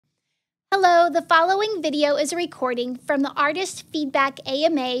the following video is a recording from the Artist Feedback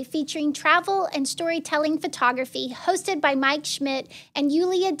AMA featuring travel and storytelling photography hosted by Mike Schmidt and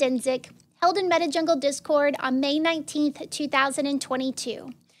Yulia Dendzik, held in MetaJungle Discord on May 19th,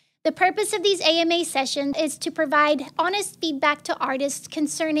 2022. The purpose of these AMA sessions is to provide honest feedback to artists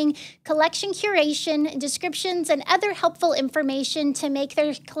concerning collection curation, descriptions, and other helpful information to make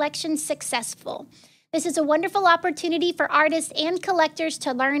their collections successful. This is a wonderful opportunity for artists and collectors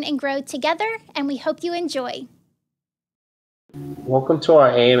to learn and grow together, and we hope you enjoy. Welcome to our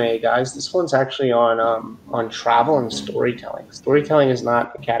AMA, guys. This one's actually on travel and storytelling. Storytelling is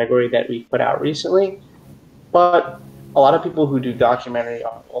not a category that we've put out recently, but a lot of people who do documentary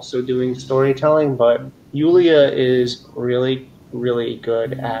are also doing storytelling. But Yulia is really, really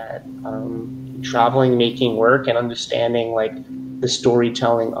good at traveling, making work, and understanding like the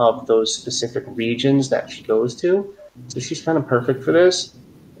storytelling of those specific regions that she goes to. So she's kind of perfect for this.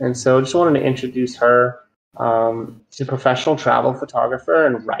 And so I just wanted to introduce her. She's a professional travel photographer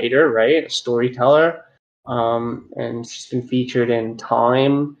and writer, right? A storyteller. And she's been featured in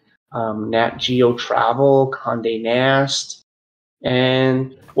Time, Nat Geo Travel, Condé Nast.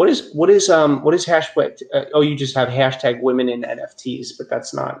 And what is hashtag? Oh, you just have hashtag women in NFTs, but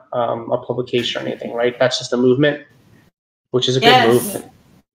that's not a publication or anything, right? That's just a movement, which is a good movement.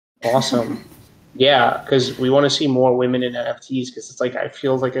 Awesome. Yeah, because we want to see more women in NFTs because it's like I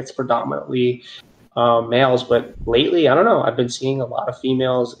feel like it's predominantly males, but lately I don't know. I've been seeing a lot of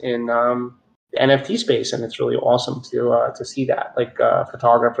females in the NFT space, and it's really awesome to see that, like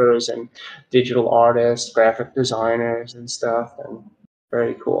photographers and digital artists, graphic designers, and stuff, and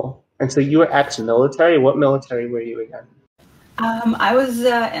very cool. And so you were ex-military. What military were you again? I was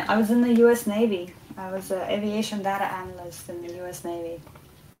in the U.S. Navy. I was an aviation data analyst in the U.S. Navy.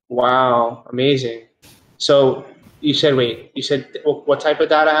 Wow, amazing. So you said what type of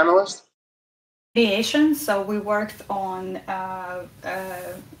data analyst? Aviation. So we worked on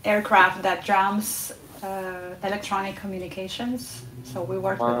aircraft that jams electronic communications. So we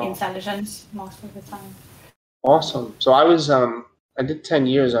worked with intelligence most of the time. Awesome. So I was I did 10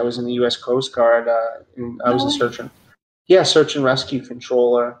 years. I was in the U.S. Coast Guard. And I was a search and rescue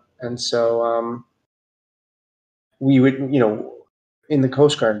controller. And so we would, in the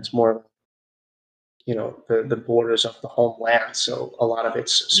Coast Guard, it's more, the borders of the homeland. So a lot of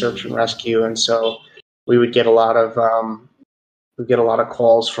it's search and rescue. And so we would get a lot of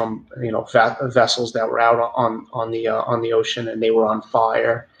calls from, vessels that were out on the ocean and they were on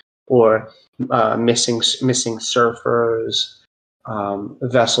fire, or missing surfers,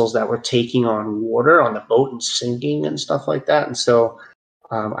 vessels that were taking on water on the boat and sinking and stuff like that. And so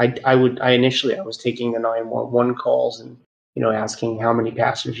initially I was taking the 911 calls and asking how many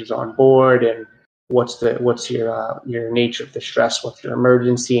passengers on board and what's your nature of distress, what's your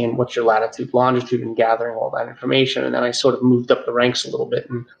emergency, and what's your latitude, longitude, and gathering all that information. And then I sort of moved up the ranks a little bit,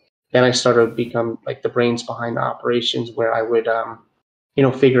 and then I started to become like the brains behind the operations, where I would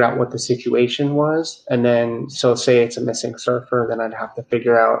figure out what the situation was. And then, so say it's a missing surfer, then I'd have to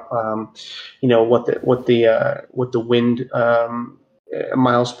figure out what the wind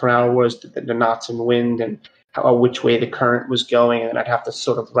miles per hour was, the knots in wind, and which way the current was going, and then I'd have to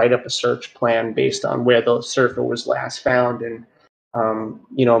sort of write up a search plan based on where the surfer was last found, and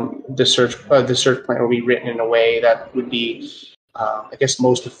the search plan would be written in a way that would be, I guess,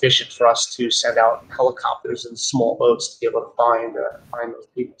 most efficient for us to send out helicopters and small boats to be able to find those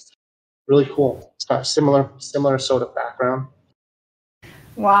people. Really cool. It's got a similar sort of background.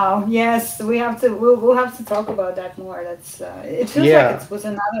 Wow. Yes, we'll have to talk about that more. That's it feels like it was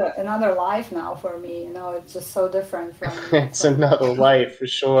another life now for me. It's just so different from. It's another life for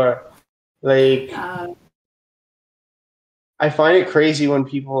sure. Like I find it crazy when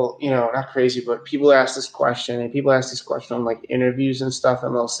people, not crazy, but people ask this question, and people ask this question on like interviews and stuff,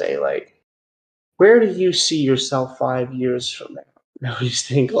 and they'll say like, "Where do you see yourself 5 years from now?" And I always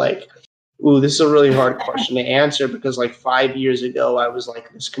think like, ooh, this is a really hard question to answer, because like 5 years ago, I was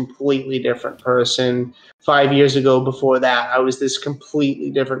like this completely different person. 5 years ago before that, I was this completely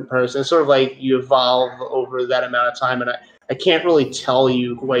different person. It's sort of like you evolve over that amount of time. And I can't really tell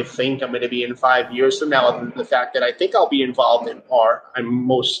you who I think I'm going to be in 5 years from now, other than the fact that I think I'll be involved in art. I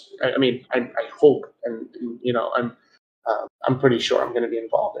hope, and I'm pretty sure I'm going to be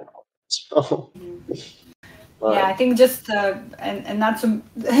involved in art. So. Yeah, I think just and not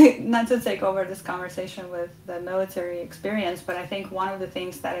to take over this conversation with the military experience, but I think one of the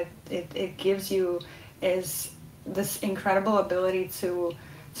things that it gives you is this incredible ability to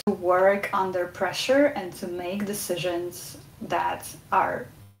work under pressure and to make decisions that are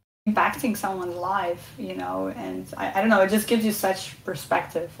impacting someone's life, you know, and I don't know, it just gives you such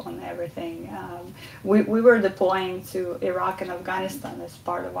perspective on everything. We were deploying to Iraq and Afghanistan as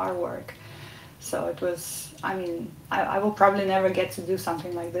part of our work. So it was, I mean, I will probably never get to do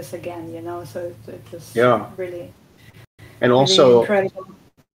something like this again, you know, so it was really, and really also incredible.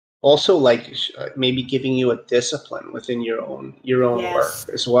 Also, like maybe giving you a discipline within your own work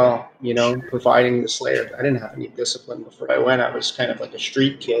as well. You know, providing this layer. I didn't have any discipline before I went. I was kind of like a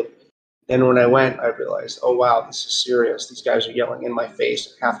street kid. Then when I went, I realized, oh wow, this is serious. These guys are yelling in my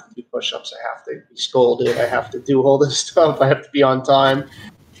face. I have to do push-ups. I have to be scolded. I have to do all this stuff. I have to be on time.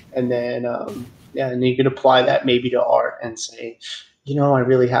 And then and you can apply that maybe to art and say, you know, I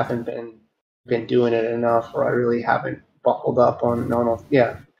really haven't been doing it enough, or I really haven't buckled up on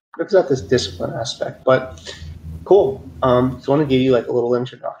brings out this discipline aspect. But cool. So I want to give you like a little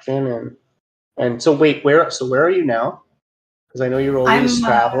introduction and so wait, where are you now? Because I know you're always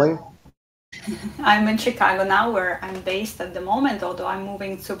traveling. I'm in Chicago now, where I'm based at the moment, although I'm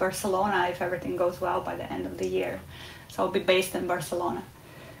moving to Barcelona if everything goes well by the end of the year. So I'll be based in Barcelona.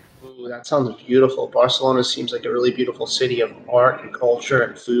 Ooh, that sounds beautiful. Barcelona seems like a really beautiful city of art and culture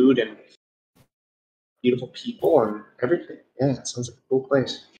and food and beautiful people and everything. Yeah, it sounds like a cool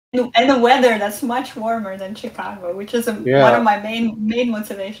place. And the weather that's much warmer than Chicago, which is one of my main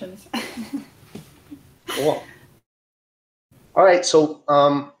motivations. Cool. All right, so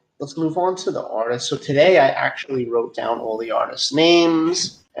let's move on to the artists. So today I actually wrote down all the artists'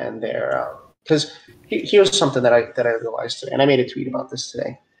 names and their because here's something that I realized today, and I made a tweet about this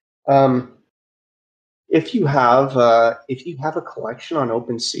today. If you have a collection on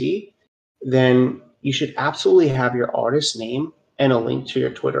OpenSea, then you should absolutely have your artist name and a link to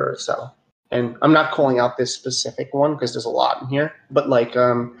your Twitter or so. And I'm not calling out this specific one because there's a lot in here, but like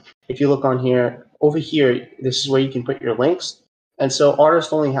if you look on here, over here, this is where you can put your links. And so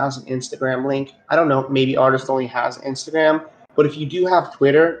Artist only has an Instagram link. I don't know, maybe Artist only has Instagram, but if you do have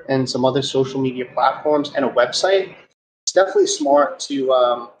Twitter and some other social media platforms and a website, it's definitely smart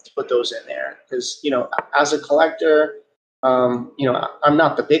to put those in there because, you know, as a collector, you know, I'm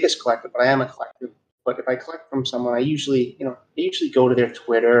not the biggest collector, but I am a collector. But if I collect from someone, I usually go to their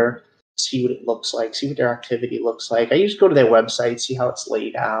Twitter, see what it looks like, see what their activity looks like. I usually go to their website, see how it's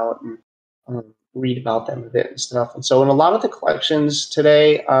laid out, and read about them a bit and stuff. And so in a lot of the collections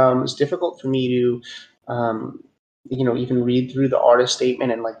today, it's difficult for me to, even read through the artist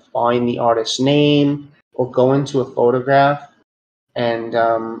statement and like find the artist's name or go into a photograph and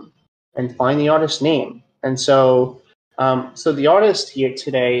find the artist's name. And so so the artist here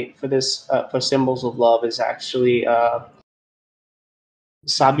today for this for Symbols of Love is actually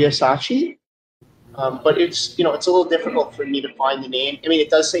Sabyasachi. But it's it's a little difficult for me to find the name. I mean,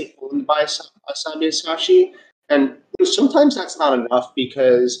 it does say owned by Sabyasachi, and sometimes that's not enough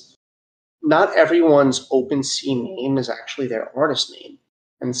because not everyone's OpenSea name is actually their artist name.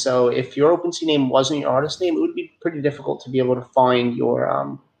 And so if your OpenSea name wasn't your artist name, it would be pretty difficult to be able to find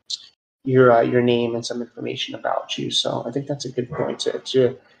your name and some information about you. So I think that's a good point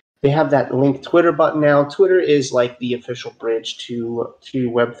to they have that link Twitter button now. Twitter is like the official bridge to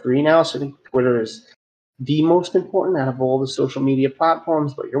Web3 now. So I think Twitter is the most important out of all the social media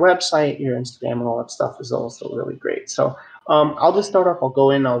platforms, but your website, your Instagram, and all that stuff is also really great. So I'll just start off. I'll go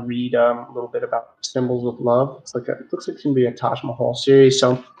in. I'll read a little bit about Symbols of Love. It looks like it's going to be a Taj Mahal series.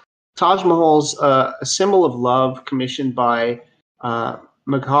 So Taj Mahal's a symbol of love commissioned by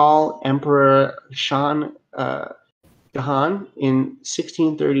Mughal Emperor Shah Jahan in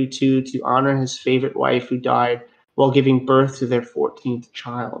 1632 to honor his favorite wife who died while giving birth to their 14th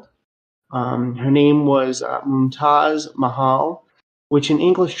child. Her name was Mumtaz Mahal, which in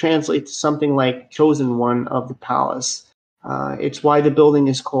English translates to something like chosen one of the palace. It's why the building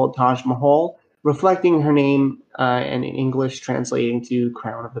is called Taj Mahal, reflecting her name and in English translating to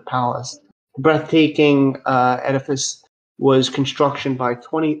crown of the palace. The breathtaking edifice was constructed by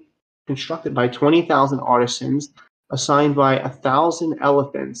 20,000 artisans assigned by 1,000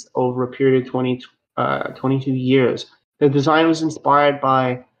 elephants over a period of 22 years. The design was inspired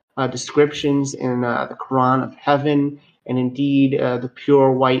by descriptions in the Quran of heaven, and indeed the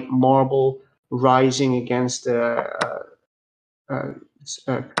pure white marble rising against can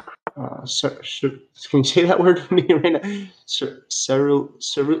you say that word for me right now? Cerulean?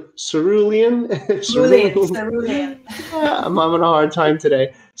 Cerulean. I'm having a hard time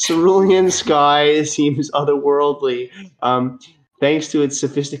today. Cerulean sky seems otherworldly, thanks to its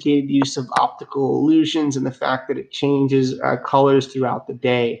sophisticated use of optical illusions and the fact that it changes colors throughout the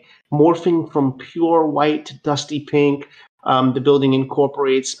day, morphing from pure white to dusty pink. The building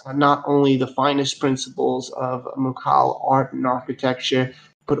incorporates not only the finest principles of Mughal art and architecture,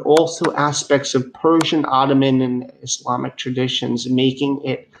 but also aspects of Persian, Ottoman, and Islamic traditions, making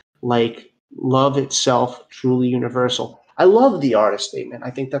it like love itself truly universal. I love the artist statement. I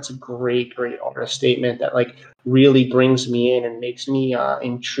think that's a great, great artist statement that like really brings me in and makes me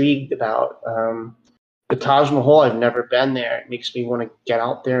intrigued about the Taj Mahal. I've never been there. It makes me want to get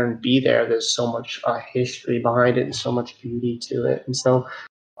out there and be there. There's so much history behind it and so much beauty to it. And so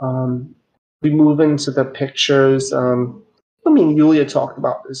we move into the pictures. I mean, Yulia talked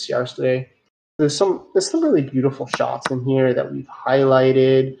about this yesterday. There's some really beautiful shots in here that we've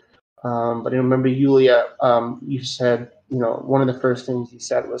highlighted. But I remember Yulia, you said, you know, one of the first things you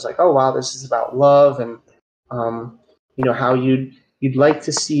said was like, "Oh wow, this is about love," and you know how you'd like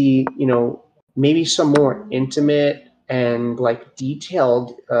to see, you know, maybe some more intimate and like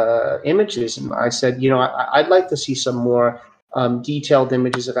detailed images. And I said, you know, I'd like to see some more detailed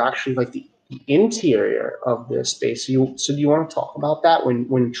images of actually like the interior of the space. So do you want to talk about that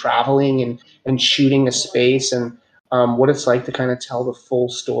when traveling and shooting a space and what it's like to kind of tell the full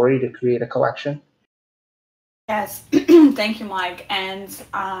story to create a collection? Yes, thank you, Mike. And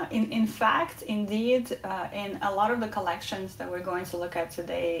in fact, indeed, in a lot of the collections that we're going to look at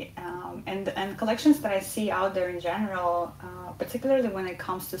today, and collections that I see out there in general, particularly when it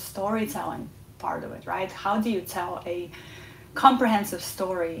comes to storytelling part of it, right? How do you tell a comprehensive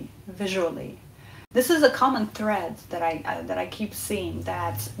story visually? This is a common thread that I keep seeing,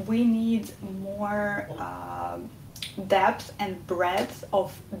 that we need more depth and breadth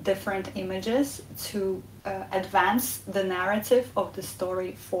of different images to advance the narrative of the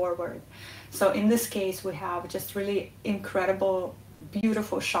story forward. So in this case, we have just really incredible,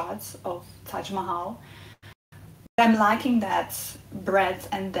 beautiful shots of Taj Mahal. I'm liking that breadth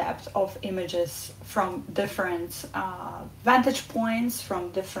and depth of images from different vantage points, from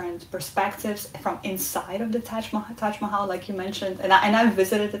different perspectives, from inside of the Taj Mahal, like you mentioned. And I've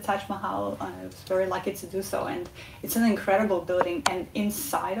visited the Taj Mahal. I was very lucky to do so. And it's an incredible building. And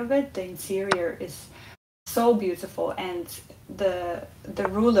inside of it, the interior is so beautiful. And the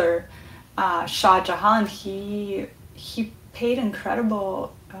ruler, Shah Jahan, he paid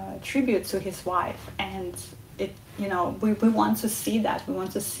incredible tribute to his wife. And you know, we want to see that. We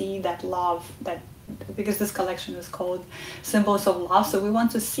want to see that love, that because this collection is called Symbols of Love, so we want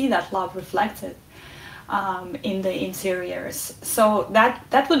to see that love reflected in the interiors. So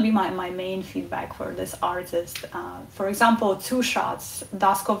that would be my main feedback for this artist. For example, two shots,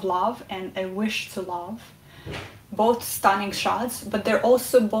 Dusk of Love and A Wish to Love, both stunning shots, but they're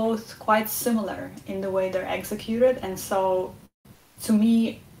also both quite similar in the way they're executed. And so to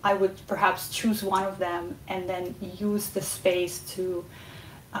me, I would perhaps choose one of them and then use the space to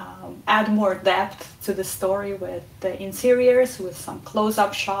add more depth to the story with the interiors, with some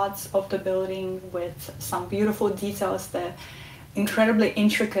close-up shots of the building, with some beautiful details, the incredibly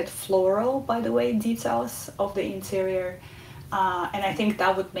intricate floral, by the way, details of the interior. And I think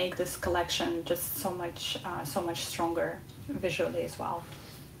that would make this collection just so much stronger visually as well.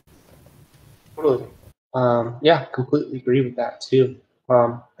 Totally. Yeah, completely agree with that too.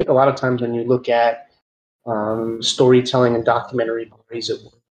 I think a lot of times when you look at storytelling and documentary bodies of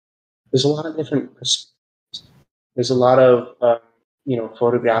work, there's a lot of different perspectives. There's a lot of you know,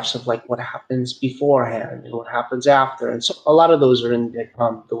 photographs of like what happens beforehand and what happens after, and so a lot of those are in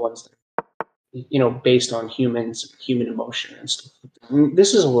the ones that, you know, based on human emotion and stuff. And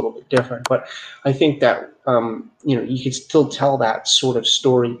this is a little bit different, but I think that you know, you can still tell that sort of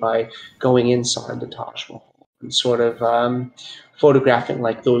story by going inside the Taj Mahal and sort of photographing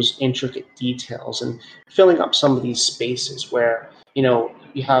like those intricate details and filling up some of these spaces where, you know,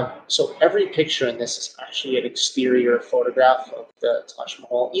 you have, so every picture in this is actually an exterior photograph of the Taj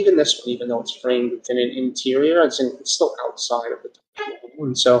Mahal. Even this one, even though it's framed within an interior, it's still outside of the Taj Mahal.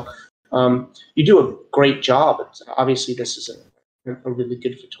 And so you do a great job. Obviously, this is a really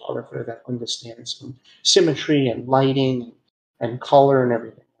good photographer that understands symmetry and lighting and color and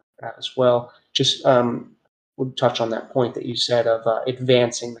everything like that as well. Just would touch on that point that you said of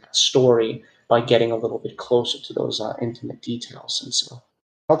advancing that story by getting a little bit closer to those intimate details. And so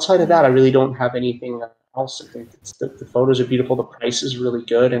outside of that, I really don't have anything else. I think the photos are beautiful. The price is really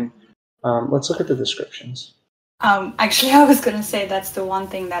good. And let's look at the descriptions. Actually, I was going to say that's the one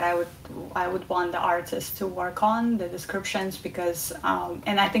thing that I would want the artist to work on, the descriptions, because,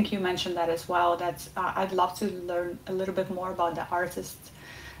 and I think you mentioned that as well, that I'd love to learn a little bit more about the artist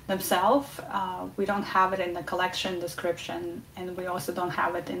themselves. We don't have it in the collection description, and we also don't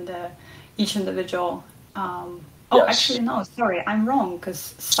have it in each individual. Oh, yes. Actually, no, sorry, I'm wrong,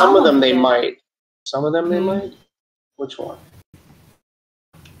 because some of them they might. Some of them they might. Which one?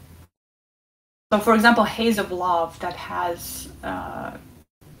 So, for example, Haze of Love, that has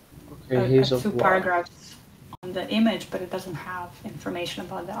two paragraphs on the image, but it doesn't have information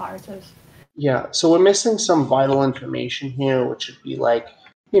about the artist. Yeah, so we're missing some vital information here, which would be like,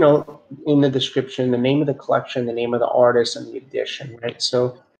 you know, in the description, the name of the collection, the name of the artist, and the edition, right?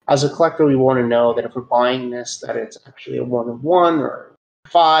 So as a collector, we want to know that if we're buying this, that it's actually a 1 of 1 or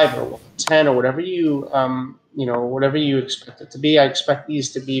 5 or 1 of 10 or whatever you, whatever you expect it to be. I expect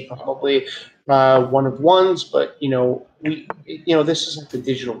these to be probably 1 of 1s, but this is like the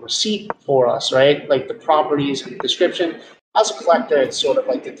digital receipt for us, right? Like the properties and the description. As a collector, it's sort of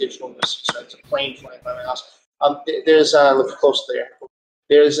like the digital receipt. So it's a plane flying by my house. There's look close there.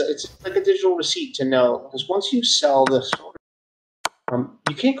 It's like a digital receipt to know, because once you sell this,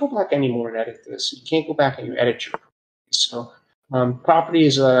 you can't go back anymore and edit this. You can't go back and you edit your properties. So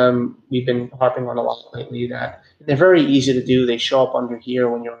properties, we've been harping on a lot lately that they're very easy to do. They show up under here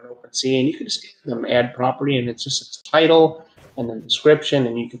when you're on OpenSea, and you can just add property, and it's just a title and then description,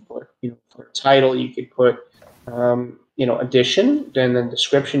 and you can put, for a title, you could put, edition, and then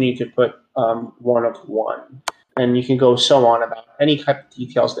description, you could put 1 of 1. And you can go so on about any type of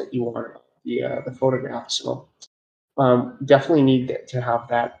details that you want about the photograph. So definitely need to have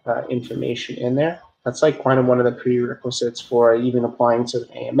that information in there. That's like kind of one of the prerequisites for even applying to the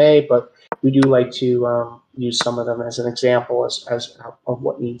AMA, but we do like to use some of them as an example as of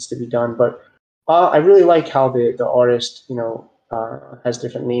what needs to be done. But I really like how the artist, has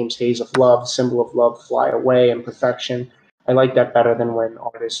different names: Haze of Love, Symbol of Love, Fly Away, and Perfection. I like that better than when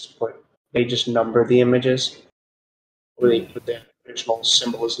artists they just number the images, where they put the original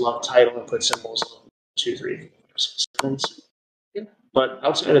Symbol is Love title and put symbols 1, 2, 3, 4, 5, 6, 7. Yeah. But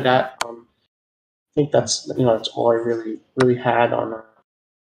outside of that, I think that's all I really had on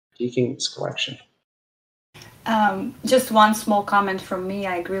peeking this collection. Just one small comment from me.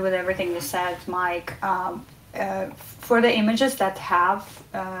 I agree with everything you said, Mike. For the images that have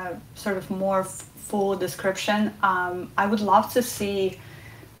sort of more full description, I would love to see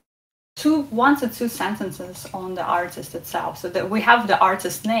 1 to 2 sentences on the artist itself, so that we have the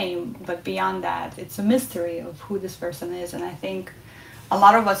artist name, but beyond that, it's a mystery of who this person is. And I think a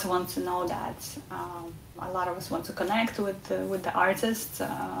lot of us want to know that. A lot of us want to connect with the artist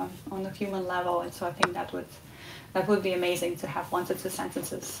on a human level, and so I think that would be amazing to have 1 to 2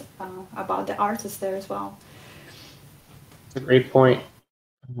 sentences about the artist there as well. That's a great point.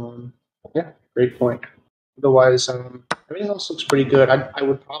 Yeah, great point. Otherwise, everything else looks pretty good. I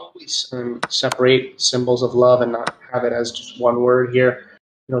would probably separate Symbols of Love and not have it as just one word here.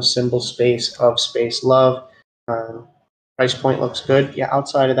 Symbol space of space love. Price point looks good. Yeah,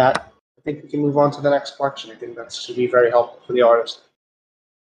 outside of that, I think we can move on to the next collection. I think that should be very helpful for the artist.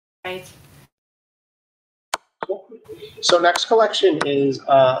 Right. Cool. So next collection is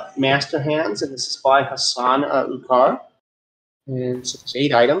Master Hands, and this is by Hassan Ukar. And it's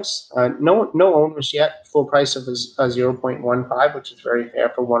 8 items. No owners yet. Full price of 0.15, which is very fair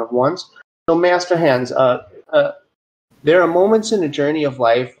for 1 of 1s. So Master Hands. There are moments in the journey of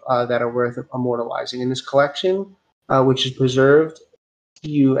life that are worth immortalizing. In this collection, which is preserved to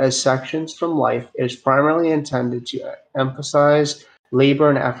you as sections from life, is primarily intended to emphasize labor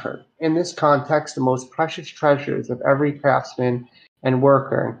and effort. In this context, the most precious treasures of every craftsman and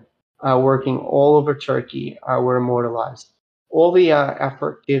worker working all over Turkey were immortalized. All the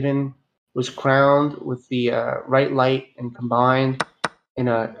effort given was crowned with the right light and combined in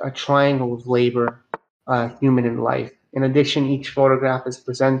a triangle of labor, human and life. In addition, each photograph is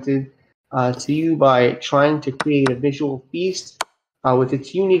presented to you by trying to create a visual feast with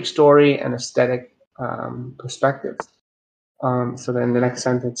its unique story and aesthetic perspectives. So then the next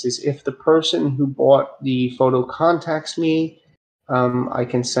sentence is, if the person who bought the photo contacts me, I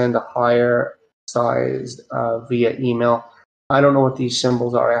can send a higher size via email. I don't know what these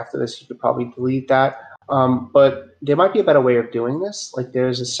symbols are after this. You could probably delete that. But there might be a better way of doing this. Like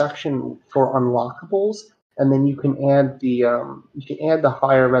there's a section for unlockables, and then you can add the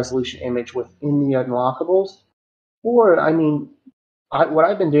higher resolution image within the unlockables. Or what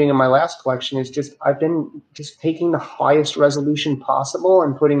I've been doing in my last collection is I've been taking the highest resolution possible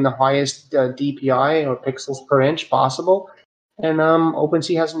and putting the highest DPI or pixels per inch possible. And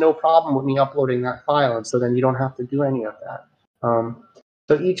OpenSea has no problem with me uploading that file, and so then you don't have to do any of that.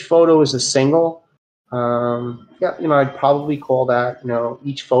 So each photo is a single. I'd probably call that,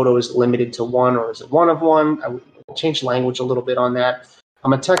 each photo is limited to 1, or is it 1 of 1? I would change language a little bit on that.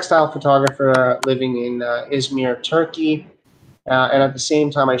 I'm a textile photographer living in Izmir, Turkey. And at the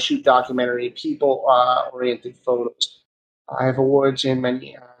same time, I shoot documentary, people-oriented photos. I have awards in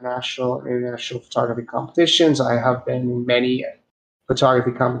many national and international photography competitions. I have been in many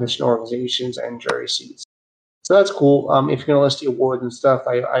photography competition organizations and jury seats. So that's cool. If you're going to list the awards and stuff,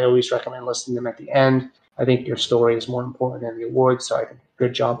 I always recommend listing them at the end. I think your story is more important than the awards, so I think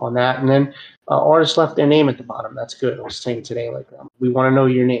good job on that. And then artists left their name at the bottom. That's good. I was saying today, like, we want to know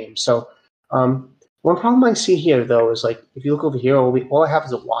your name. So one problem I see here, though, is like, if you look over here, all I have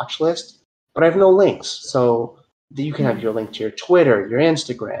is a watch list, but I have no links. So you can have your link to your Twitter, your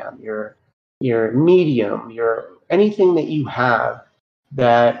Instagram, your Medium, your anything that you have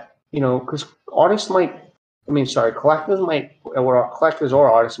that, because collectors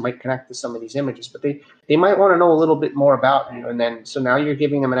or artists might connect to some of these images, but they might want to know a little bit more about you. And then, so now you're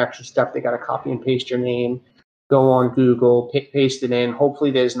giving them an extra step. They got to copy and paste your name, go on Google, paste it in.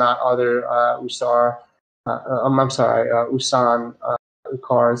 Hopefully there's not other Usan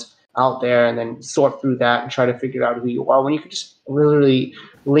cars out there, and then sort through that and try to figure out who you are, when you could just literally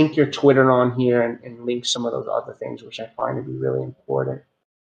link your Twitter on here and link some of those other things, which I find to be really important.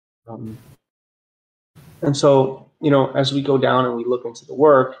 And so, as we go down and we look into the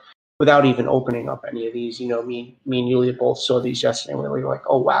work, without even opening up any of these, me and Yulia both saw these yesterday, and we were like,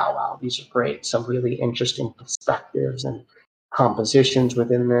 oh, wow, these are great. Some really interesting perspectives and compositions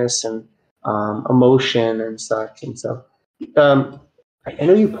within this, and emotion and such. And so I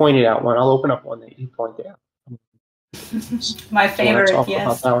know you pointed out one. I'll open up one that you pointed out. My favorite,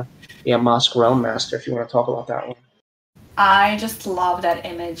 yes. Yeah, Mosque Realm Master, if you want to talk about that one. I just love that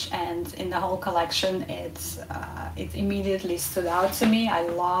image, and in the whole collection, it immediately stood out to me. I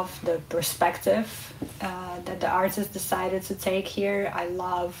love the perspective that the artist decided to take here. I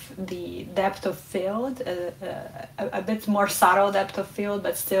love the depth of field, a bit more subtle depth of field,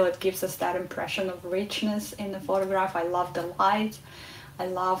 but still it gives us that impression of richness in the photograph. I love the light. I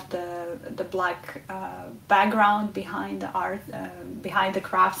love the black background behind the art, behind the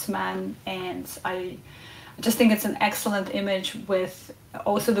craftsman, and I just think it's an excellent image, with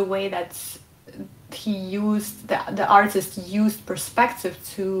also the way that the artist used perspective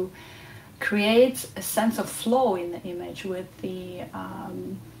to create a sense of flow in the image, with the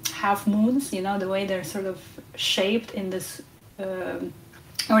half moons, the way they're sort of shaped in this, or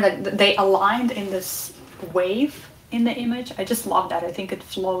that they aligned in this wave in the image. I just love that. I think it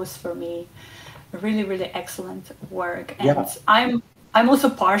flows for me. Really, really excellent work. And yeah. I'm also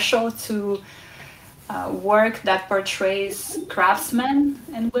partial to work that portrays craftsmen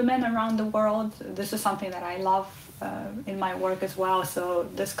and women around the world. This is something that I love in my work as well. So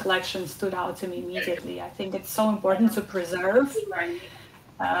this collection stood out to me immediately. I think it's so important to preserve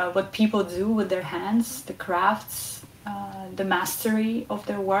what people do with their hands, the crafts, the mastery of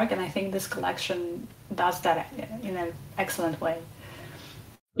their work. And I think this collection does that in an excellent way.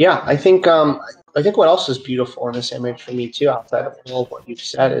 Yeah, I think what else is beautiful in this image for me too, outside of all what you've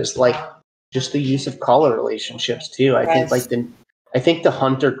said, is like just the use of color relationships too. I think the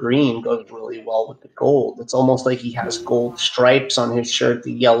hunter green goes really well with the gold. It's almost like he has gold stripes on his shirt,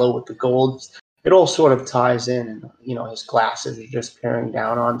 the yellow with the gold. It all sort of ties in, and his glasses are just peering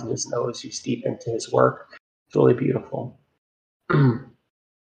down onto his nose. He's deep into his work. It's really beautiful. And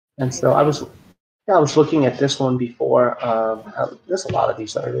so I was looking at this one before. There's a lot of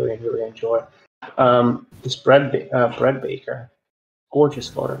these that I really, really enjoy. This bread baker. Gorgeous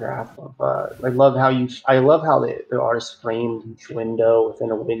photograph of I love how the artist framed each window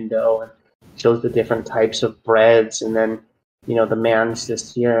within a window and shows the different types of breads, and then the man's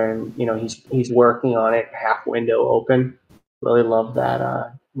just here, and he's working on it, half window open. Really love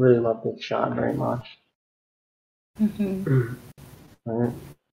that. Really love this shot very much. Mm-hmm. All right.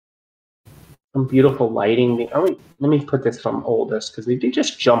 Some beautiful lighting. Let me put this from oldest, because they do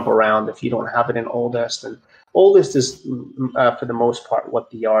just jump around if you don't have it in oldest. And oldest is, for the most part, what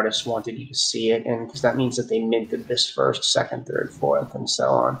the artist wanted you to see it, and because that means that they minted this first, second, third, fourth, and so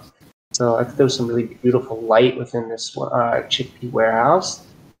on. So I think there's some really beautiful light within this chickpea warehouse.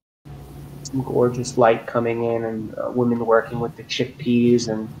 Some gorgeous light coming in, and women working with the chickpeas,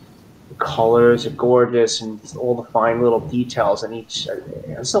 and the colors are gorgeous, and all the fine little details in each.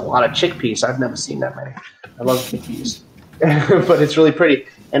 There's a lot of chickpeas. I've never seen that many. I love chickpeas, but it's really pretty.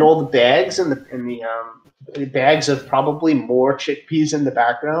 And all the bags and the bags of probably more chickpeas in the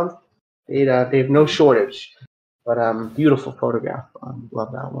background. They have no shortage. But beautiful photograph.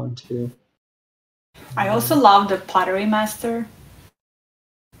 Love that one too. I also love the Pottery Master.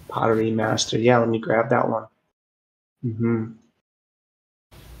 Pottery Master. Yeah, let me grab that one. Mm-hmm.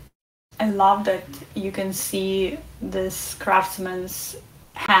 I love that you can see this craftsman's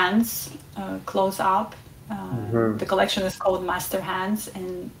hands close up. The collection is called Master Hands,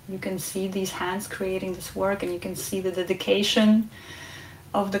 and you can see these hands creating this work, and you can see the dedication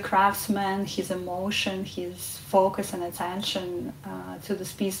of the craftsman, his emotion, his focus and attention to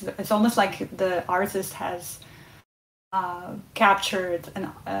this piece. It's almost like the artist has captured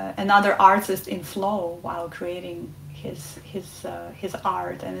another artist in flow while creating his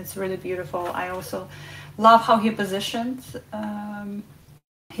art, and it's really beautiful. I also love how he positioned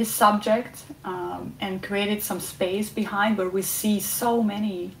his subject and created some space behind where we see so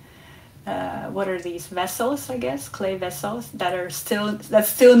many what are these vessels, I guess, clay vessels that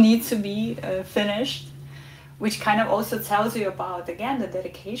still need to be finished, which kind of also tells you about, again, the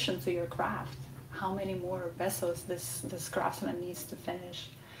dedication to your craft. How many more vessels this craftsman needs to finish.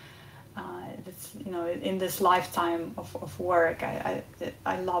 It's, you know, in this lifetime of work. I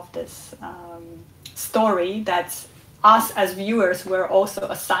love this story that us as viewers we're also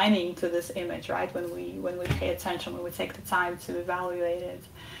assigning to this image, right? When we pay attention, when we take the time to evaluate it.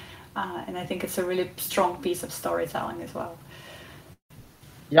 And I think it's a really strong piece of storytelling as well.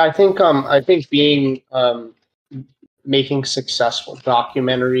 Yeah, I think being making successful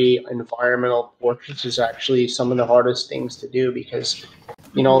documentary environmental portraits is actually some of the hardest things to do, because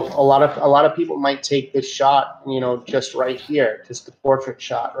you know a lot of people might take this shot, you know, just right here, just the portrait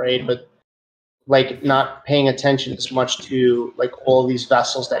shot, right? But like not paying attention as much to like all these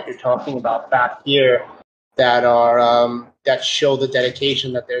vessels that you're talking about back here that are that show the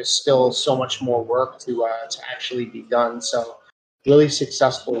dedication, that there's still so much more work to actually be done. So really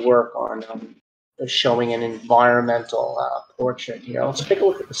successful work on showing an environmental portrait. You know, let's take a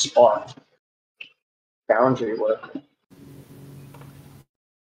look at the spark boundary work.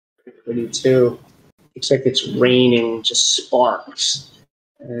 Pretty too. Looks like it's raining just sparks,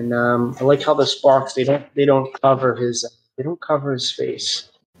 and I like how the sparks they don't cover his face.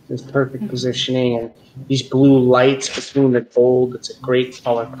 His perfect positioning, and these blue lights between the gold. It's a great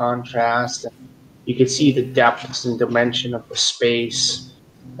color contrast. And you can see the depths and dimension of the space,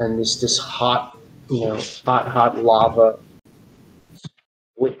 and this hot, you know, hot lava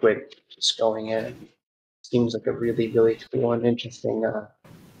liquid just going in. Seems like a really, really cool and interesting and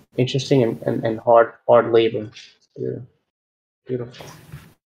hard labor. Yeah. Beautiful.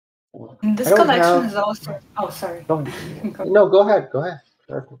 This collection is also. Oh, sorry. Go ahead. No, go ahead. Go ahead.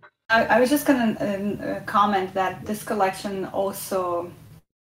 Perfect. I was just going to comment that this collection also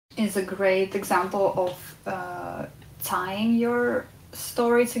is a great example of tying your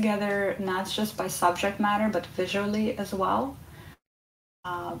story together, not just by subject matter, but visually as well.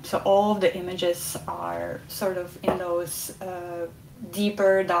 So all of the images are sort of in those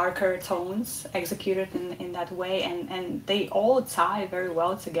deeper, darker tones, executed in that way, and they all tie very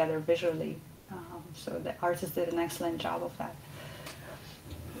well together visually. So the artist did an excellent job of that.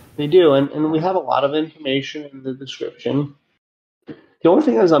 They do, and we have a lot of information in the description. The only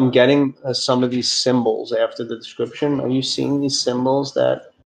thing is I'm getting some of these symbols after the description. Are you seeing these symbols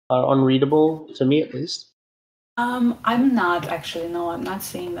that are unreadable, to me at least? I'm not actually. No, I'm not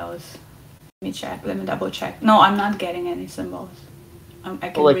seeing those. Let me check. Let me double check. No, I'm not getting any symbols. I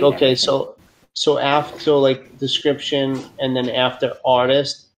can like, read okay, everything. so after like description and then after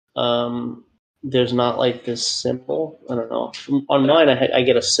artist, there's not like this symbol. I don't know. On mine, I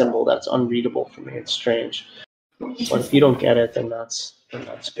get a symbol that's unreadable for me. It's strange. But if you don't get it, then that's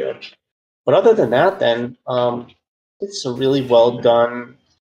good. But other than that, then it's a really well done,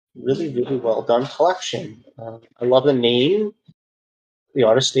 really well done collection. I love the name, the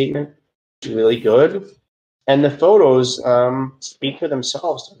artist statement, really good, and the photos speak for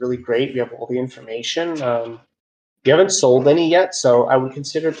themselves. They're really great. We have all the information. We haven't sold any yet, so I would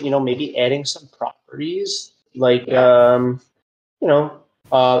consider, you know, maybe adding some properties like, you know,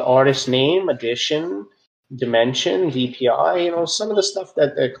 artist name, edition, dimension, DPI, you know, some of the stuff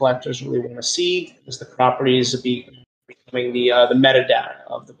that the collectors really want to see, because the properties will be becoming the metadata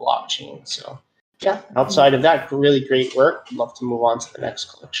of the blockchain. So, yeah, outside of that, really great work. I'd love to move on to the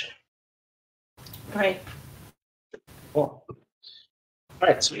next collection. Great. Cool. All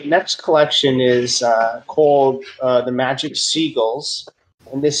right, so the next collection is called The Magic Seagulls,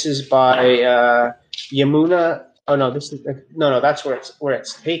 and this is by Yamuna. Oh no, this is no, that's where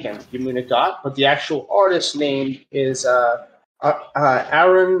it's taken, Yamuna Dot. But the actual artist name is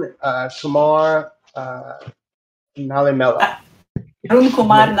Arun Kumar Nalimela. Arun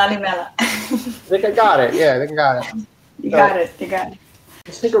Kumar Nalimela. I think I got it. Yeah, I think I got it. You got it.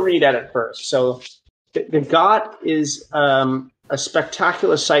 Let's take a read at it first. So the Got is a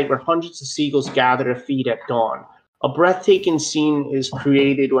spectacular sight where hundreds of seagulls gather to feed at dawn. A breathtaking scene is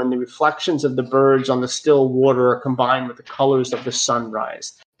created when the reflections of the birds on the still water are combined with the colors of the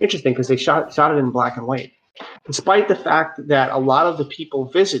sunrise. Interesting, because they shot it in black and white. Despite the fact that a lot of the people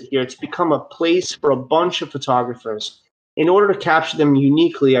visit here, it's become a place for a bunch of photographers. In order to capture them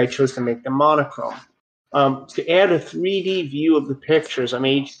uniquely, I chose to make them monochrome. To add a 3D view of the pictures, I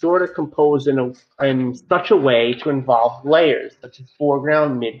made sure to compose in such a way to involve layers, such as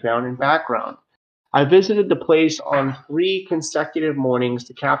foreground, midground, and background. I visited the place on 3 consecutive mornings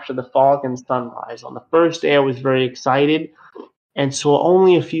to capture the fog and sunrise. On the first day, I was very excited and saw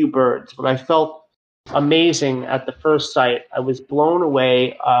only a few birds, but I felt amazing at the first sight. I was blown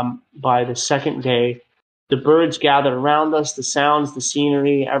away by the second day. The birds gathered around us, the sounds, the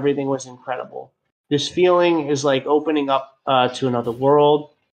scenery, everything was incredible. This feeling is like opening up to another world,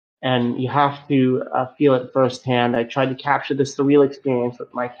 and you have to feel it firsthand. I tried to capture this surreal experience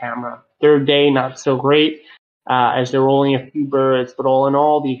with my camera. Third day, not so great, as there were only a few birds, but all in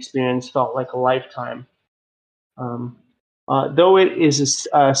all, the experience felt like a lifetime. Though it is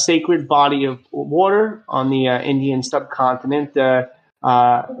a sacred body of water on the Indian subcontinent, the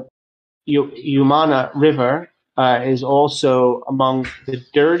Yamuna River is also among the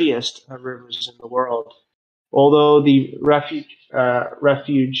dirtiest rivers in the world. Although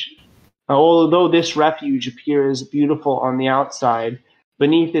although this refuge appears beautiful on the outside,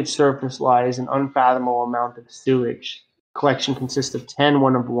 beneath its surface lies an unfathomable amount of sewage. The collection consists of 10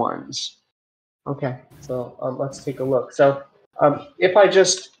 one-of-ones. Okay, so let's take a look. So if I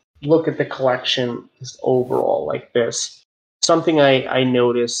just look at the collection just overall like this, something I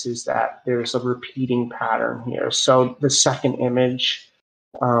notice is that there's a repeating pattern here. So the second image,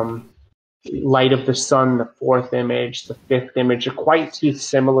 Light of the Sun, the fourth image, the fifth image are quite too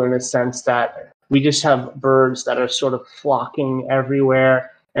similar in a sense that we just have birds that are sort of flocking everywhere.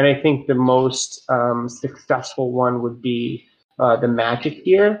 And I think the most successful one would be the magic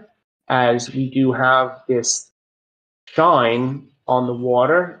here, as we do have this shine on the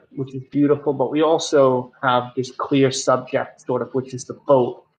water, which is beautiful, but we also have this clear subject, sort of, which is the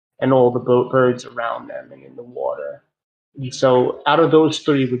boat and all the boat birds around them and in the water. And so, out of those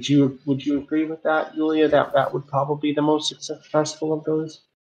 3, would you agree with that, Julia? That would probably be the most successful of those.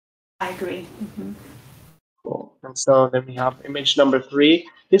 I agree. Mm-hmm. Cool. And so then we have image number 3.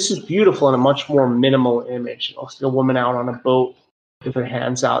 This is beautiful and a much more minimal image. You'll see a woman out on a boat with her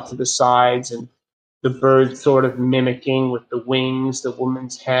hands out to the sides, and the bird sort of mimicking with the wings, the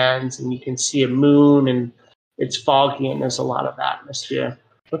woman's hands, and you can see a moon, and it's foggy, and there's a lot of atmosphere.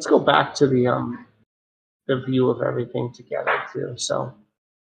 Let's go back to the view of everything together too. So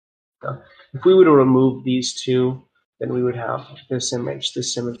if we were to remove these 2, then we would have this image,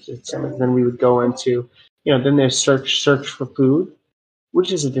 this image, this image. Then we would go into, then there's search for food,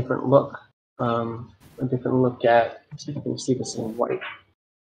 which is a different look. A different look at, let's see if you can see this in white.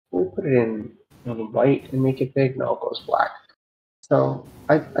 Can we put it in white and make it big? No, it goes black. So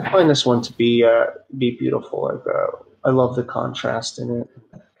I find this one to be beautiful. I love the contrast in it.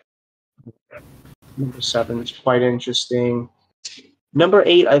 Number 7 is quite interesting. Number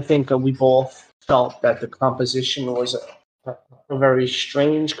 8, I think we both felt that the composition was a very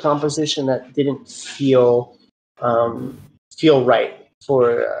strange composition that didn't feel right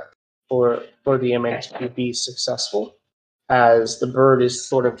for the image to be successful, as the bird is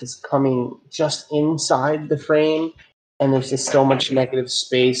sort of just coming just inside the frame, and there's just so much negative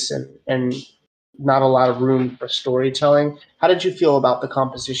space and not a lot of room for storytelling. How did you feel about the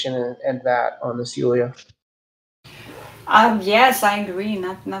composition and that on this, Julia? Yes, I agree.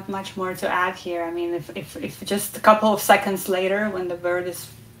 Not much more to add here. I mean, if just a couple of seconds later, when the bird is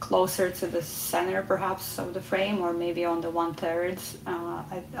closer to the center, perhaps, of the frame, or maybe on the 1/3,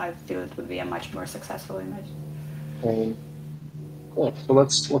 I feel it would be a much more successful image. Okay. Cool. So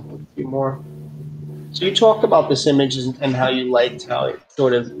let's look a few more. So you talked about this image and how you liked how it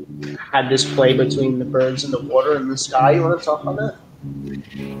sort of had this play between the birds and the water and the sky. You want to talk about that?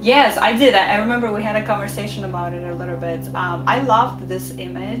 Yes, I did. I remember we had a conversation about it a little bit. I loved this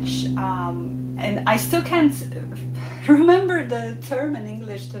image, and I still can't remember the term in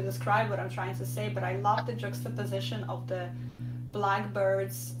English to describe what I'm trying to say, but I love the juxtaposition of the black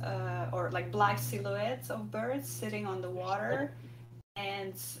birds, or like black silhouettes of birds sitting on the water,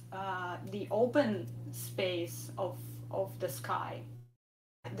 and the open space of the sky.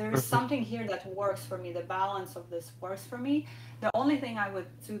 There's something here that works for me. The balance of this works for me. The only thing I would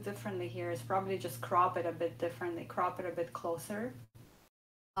do differently here is probably just crop it a bit differently, crop it a bit closer,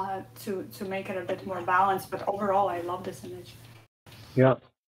 to make it a bit more balanced. But overall, I love this image. Yeah.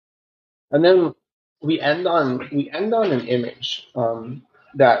 And then we end on an image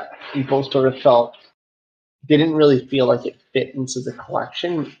that we both sort of felt didn't really feel like it fit into the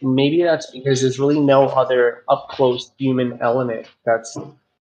collection. Maybe that's because there's really no other up-close human element that's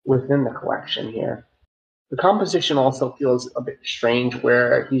within the collection here. The composition also feels a bit strange,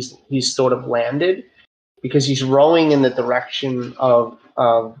 where he's sort of landed, because he's rowing in the direction of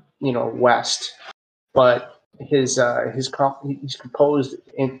west, but he's composed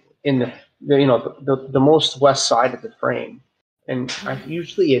in the most west side of the frame, and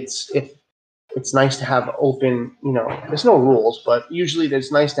usually it's nice to have open, there's no rules, but usually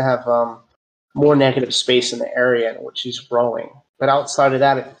it's nice to have more negative space in the area in which he's growing. But outside of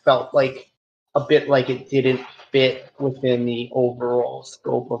that, it felt like a bit like it didn't fit within the overall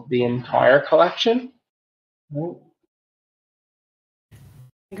scope of the entire collection. Right?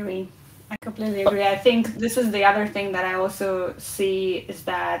 Agree. I completely agree. I think this is the other thing that I also see is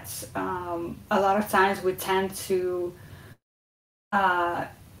that a lot of times we tend to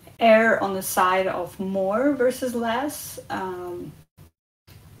err on the side of more versus less,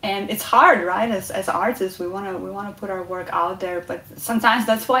 and it's hard, right? As artists, we want to put our work out there, but sometimes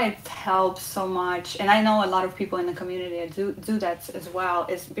that's why it helps so much. And I know a lot of people in the community do that as well.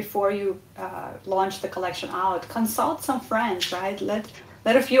 Is before you launch the collection out, consult some friends, right?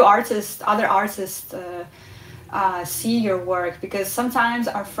 Let a few other artists see your work, because sometimes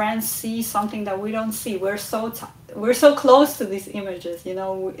our friends see something that we don't see. We're so close to these images,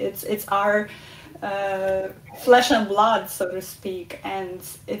 it's our flesh and blood, so to speak, and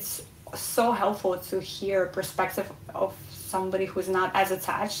it's so helpful to hear perspective of somebody who's not as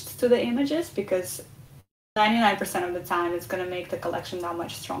attached to the images, because 99% of the time it's going to make the collection that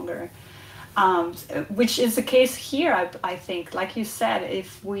much stronger. Which is the case here, I think. Like you said,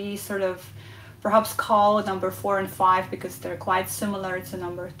 if we sort of perhaps call number 4 and 5 because they're quite similar to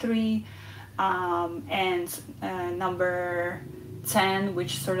number 3, and number 10,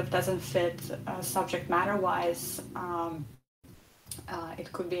 which sort of doesn't fit subject matter wise,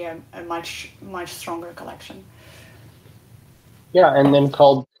 it could be a much stronger collection. Yeah, and then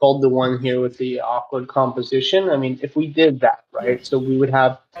called the one here with the awkward composition. I mean, if we did that, right? So we would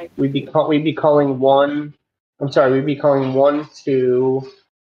have we'd be calling 1, 2,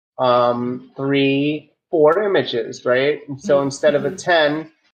 3, 4 images, right? And so instead of a 10,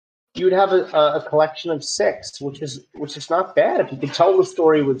 you would have a collection of 6, which is not bad. If you could tell the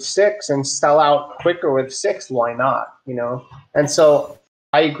story with 6 and sell out quicker with 6, why not? And so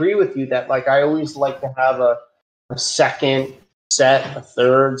I agree with you that, like, I always like to have a second set, a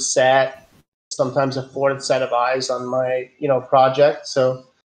third set, sometimes a fourth set of eyes on my project. So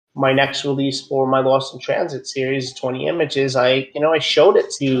my next release for my Lost in Transit series, 20 images, I showed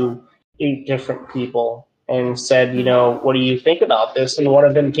it to 8 different people and said, what do you think about this? And one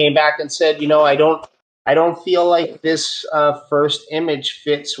of them came back and said, I don't feel like this first image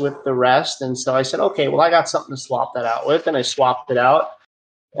fits with the rest. And so I said, okay, well, I got something to swap that out with, and I swapped it out.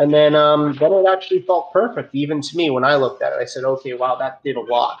 And then it actually felt perfect, even to me when I looked at it. I said, okay, wow, that did a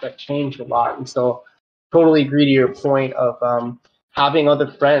lot. That changed a lot. And so totally agree to your point of having other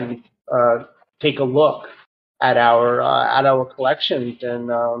friends take a look at our collections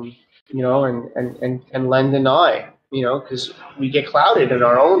and and lend an eye, because we get clouded in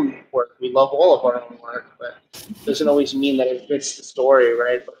our own work. We love all of our own work, but it doesn't always mean that it fits the story,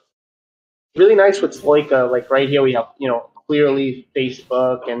 right? But really nice with Sloika. Like right here, we have clearly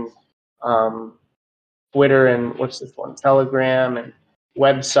Facebook and Twitter and what's this one, Telegram and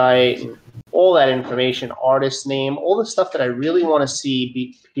website and all that information, artist name, all the stuff that I really want to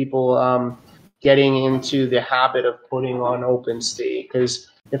see people getting into the habit of putting on OpenSea. Because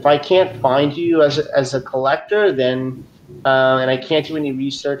if I can't find you as a collector, then and I can't do any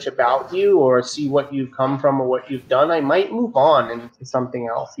research about you or see what you've come from or what you've done, I might move on into something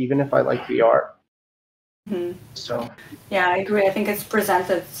else, even if I like the art. Mm-hmm. So yeah, I agree. I think it's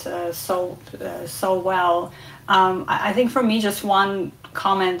presented so well. I think for me, just one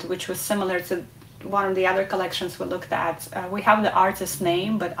comment which was similar to one of the other collections we looked at. We have the artist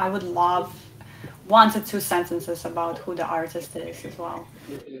name, but I would love 1 to 2 sentences about who the artist is as well.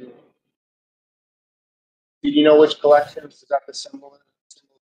 Did you know which collection is that the symbol?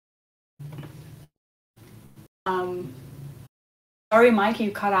 Sorry, Mike,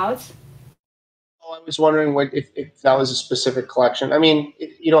 you cut out. I was wondering if that was a specific collection. I mean,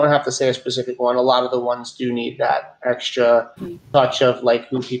 you don't have to say a specific one. A lot of the ones do need that extra touch of like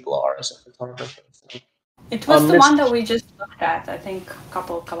who people are as a photographer. It was the one that we just looked at, I think, a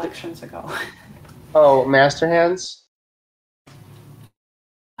couple of collections ago. Oh, Master Hands?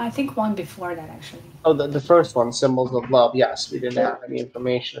 I think one before that, actually. Oh, the first one, Symbols of Love. Yes, we didn't have any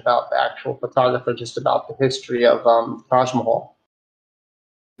information about the actual photographer, just about the history of Taj Mahal.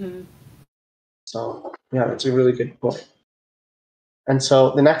 Mm-hmm. So yeah, that's a really good point. And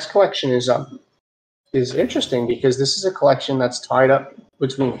so the next collection is interesting because this is a collection that's tied up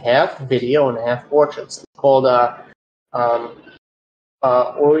between half video and half portraits. It's called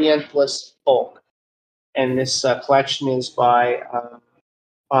Orientalist Folk, and this collection is by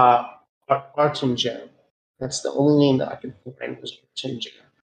Artingen. That's the only name that I can find was Artingen.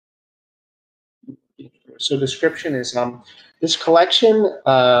 So description is this collection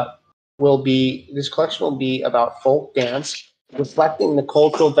will be about folk dance, reflecting the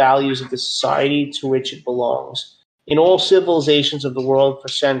cultural values of the society to which it belongs. In all civilizations of the world for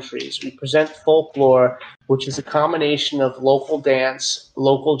centuries, we present folklore, which is a combination of local dance,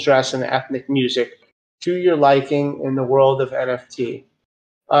 local dress, and ethnic music, to your liking in the world of NFT.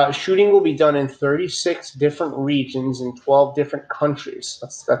 Shooting will be done in 36 different regions in 12 different countries.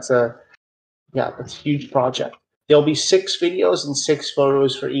 That's a huge project. There'll be 6 videos and 6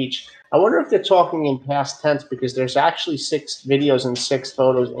 photos for each. I wonder if they're talking in past tense because there's actually 6 videos and 6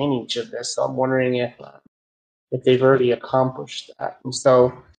 photos in each of this. So I'm wondering if they've already accomplished that. And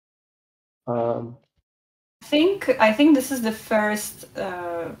so, I think this is the first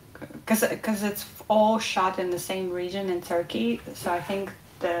because it's all shot in the same region in Turkey. So I think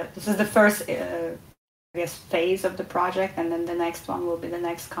this is the first I guess phase of the project, and then the next one will be the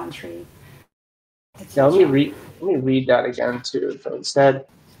next country. Now let me read that again too. So it said,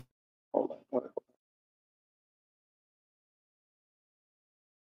 hold on.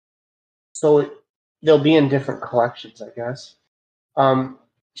 So they'll be in different collections, I guess.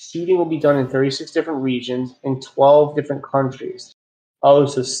 Shooting will be done in 36 different regions in 12 different countries. Oh,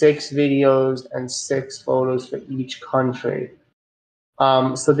 so 6 videos and 6 photos for each country.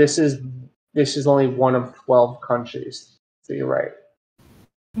 So this is only one of 12 countries. So you're right.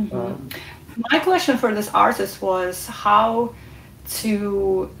 Mm-hmm. My question for this artist was how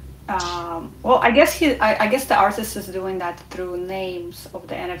to. Well, I guess the artist is doing that through names of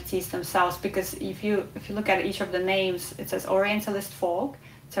the NFTs themselves, because if you look at each of the names, it says Orientalist folk,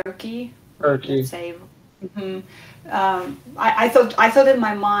 Turkey. Let's say. Mm-hmm. I thought in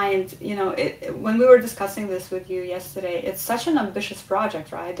my mind, when we were discussing this with you yesterday, it's such an ambitious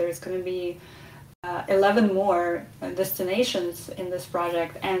project, right? There's going to be 11 more destinations in this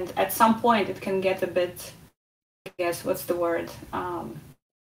project, and at some point it can get a bit, I guess, what's the word?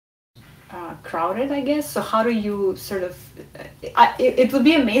 Crowded, I guess. So how do you sort of? It would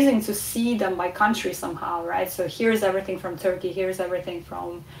be amazing to see them by country somehow, right? So here's everything from Turkey. Here's everything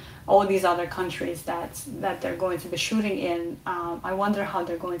from all these other countries that they're going to be shooting in. I wonder how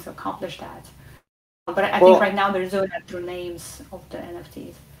they're going to accomplish that. But I think right now they're doing that through names of the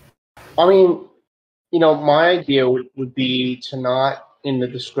NFTs. I mean, my idea would be to not in the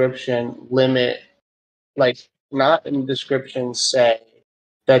description limit, not in the description say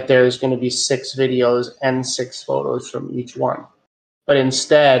that there's going to be 6 videos and 6 photos from each one, but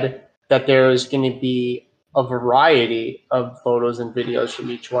instead that there is going to be a variety of photos and videos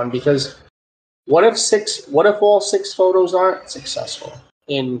from each one. Because what if all 6 photos aren't successful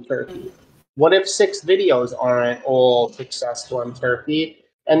in Turkey? What if 6 videos aren't all successful in Turkey?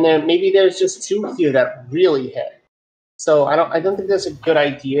 And then maybe there's just 2 here that really hit. So I don't think that's a good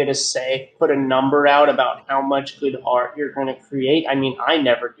idea to put a number out about how much good art you're going to create. I mean, I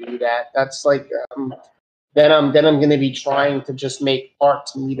never do that. That's like then I'm going to be trying to just make art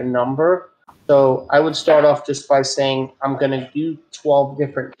to meet a number. So I would start off just by saying I'm going to do 12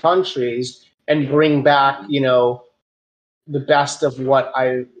 different countries and bring back, the best of what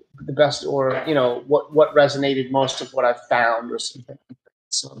what resonated most of what I've found or something.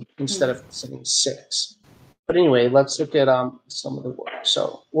 So instead of saying 6. But anyway, let's look at some of the work.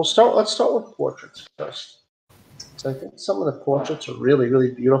 So let's start with portraits first. So I think some of the portraits are really,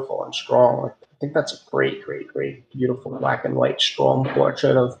 really beautiful and strong. I think that's a great, great, great, beautiful black and white, strong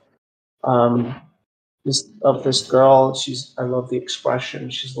portrait of this girl. I love the expression.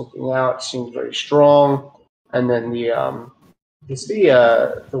 She's looking out, seems very strong. And then the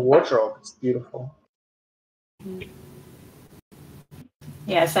wardrobe is beautiful.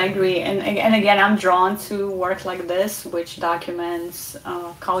 Yes, I agree. And again, I'm drawn to work like this, which documents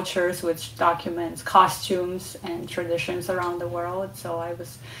cultures, which documents costumes and traditions around the world. So I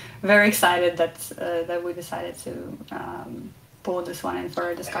was very excited that we decided to pull this one in for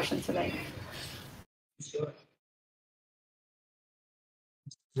our discussion today. Sure.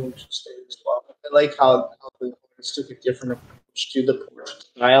 Interesting as well. I like how the artists took a different approach to the portrait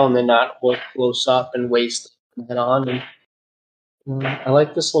style and then not look close up and waste head on. And I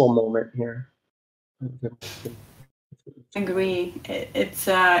like this little moment here. Agree.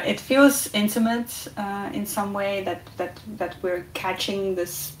 It feels intimate in some way that we're catching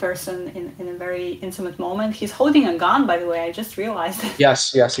this person in a very intimate moment. He's holding a gun, by the way. I just realized.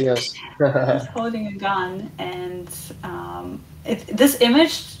 Yes, he is. He's holding a gun, and this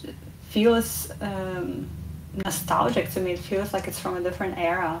image feels nostalgic to me. It feels like it's from a different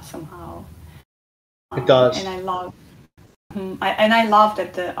era somehow. It does. And I love And I love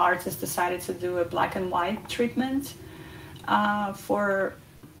that the artist decided to do a black and white treatment for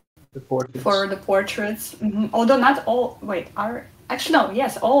The portraits. the portraits. Although not all. Wait, are actually no.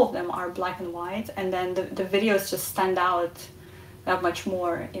 Yes, all of them are black and white, and then the videos just stand out that much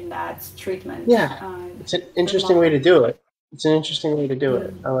more in that treatment. Yeah, it's an interesting way to do it. It's an interesting way to do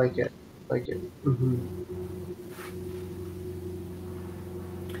it. I like it. Like it.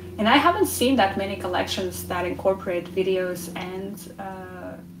 And I haven't seen that many collections that incorporate videos and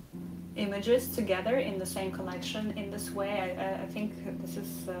images together in the same collection in this way. I think this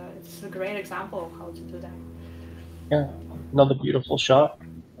is it's a great example of how to do that. Yeah, another beautiful shot.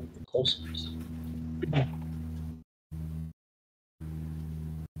 Close-ups.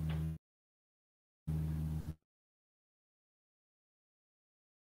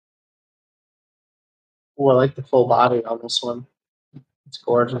 Oh, I like the full body on this one. It's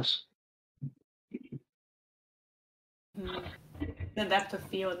gorgeous. The depth of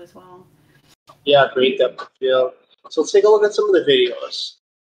field as well. Yeah, great depth of field. So let's take a look at some of the videos.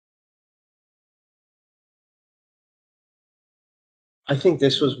 I think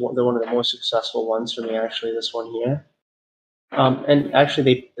this was one of the most successful ones for me, actually, this one here. And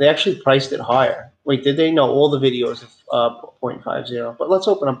actually, they actually priced it higher. Wait, did they? No, all the videos of 0.50. But let's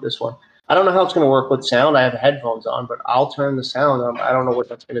open up this one. I don't know how it's going to work with sound. I have headphones on, but I'll turn the sound on. I don't know what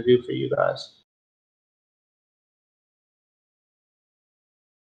that's going to do for you guys.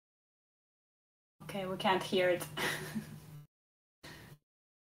 Okay, we can't hear it.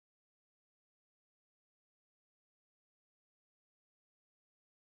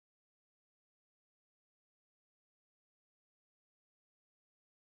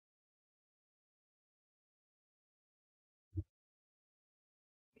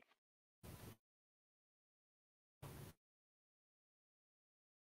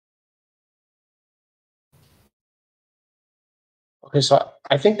 Okay, so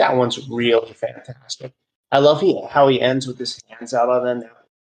I think that one's really fantastic. I love how he ends with his hands out on them,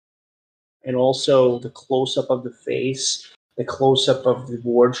 and also the close up of the face, the close up of the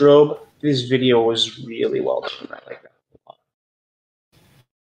wardrobe. This video was really well done. I like that a lot.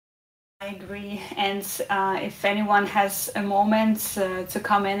 I agree. And if anyone has a moment to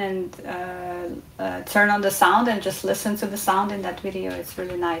come in and turn on the sound and just listen to the sound in that video, it's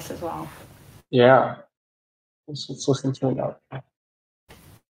really nice as well. Yeah. Let's listen to it now.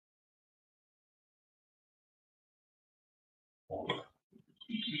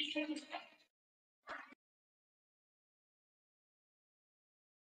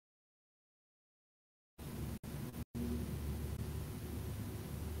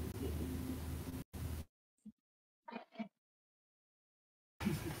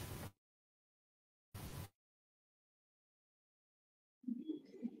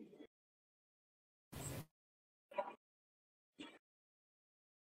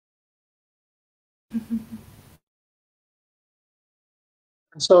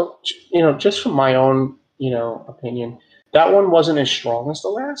 So, just from my own, opinion, that one wasn't as strong as the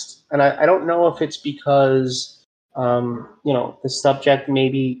last. And I don't know if it's because, the subject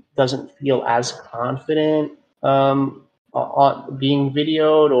maybe doesn't feel as confident on being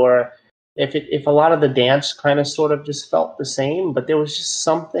videoed, or if a lot of the dance kind of sort of just felt the same, but there was just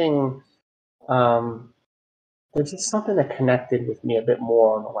something, there's just something that connected with me a bit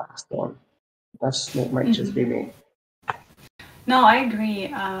more on the last one. That might just be me. No, I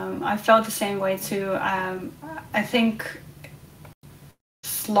agree. I felt the same way too. I think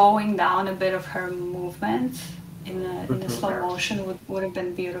slowing down a bit of her movement in a slow motion would have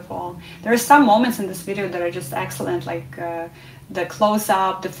been beautiful. There are some moments in this video that are just excellent, like the close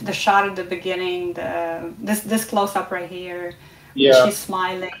up, the shot at the beginning, this close up right here. Yeah. She's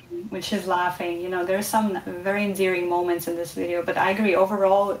smiling when she's laughing. There are some very endearing moments in this video, but I agree.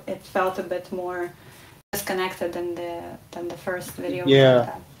 Overall, it felt a bit more disconnected than the first video.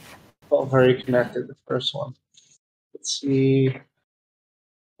 Yeah, felt very connected, the first one. Let's see.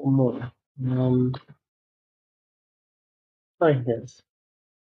 One more. Right here.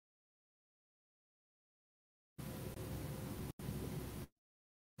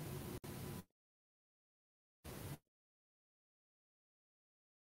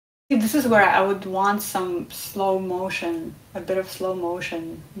 This is where I would want some slow motion, a bit of slow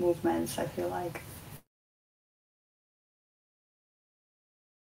motion movements, I feel like.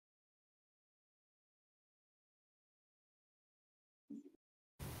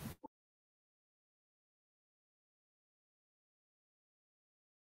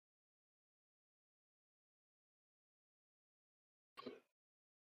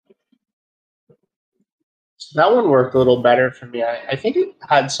 So that one worked a little better for me. I think it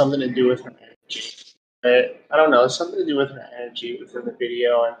had something to do with her energy. I don't know, something to do with her energy within the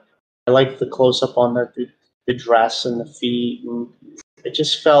video, and I liked the close up on the dress and the feet, and it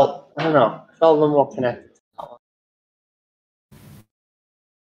just felt, I don't know, I felt a little more connected.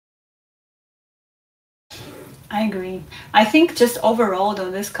 I agree. I think just overall,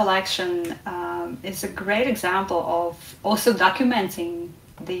 though, this collection is a great example of also documenting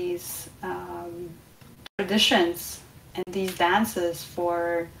these traditions and these dances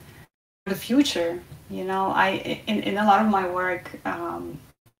for the future. You know, in a lot of my work,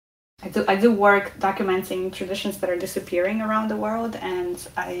 I do work documenting traditions that are disappearing around the world, and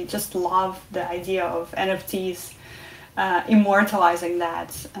I just love the idea of NFTs immortalizing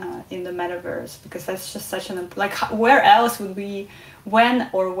that in the metaverse, because that's just such an, like, where else would we, when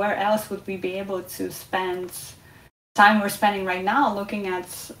or where else would we be able to spend time we're spending right now looking at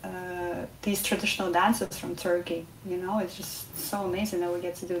these traditional dances from Turkey? You know, it's just so amazing that we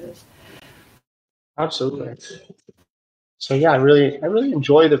get to do this. Absolutely. So yeah, I really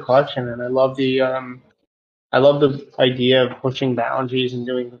enjoy the collection, and I love the idea of pushing boundaries and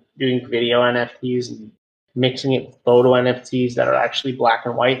doing video NFTs and mixing it with photo NFTs that are actually black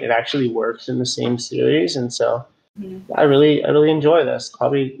and white. It actually works in the same series, and so I really enjoy this.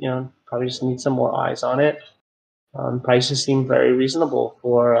 Probably just need some more eyes on it. Prices seem very reasonable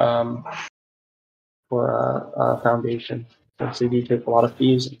for a foundation. Obviously, they take a lot of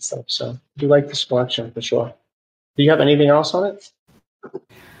fees and stuff. So I do like this collection for sure. Do you have anything else on it?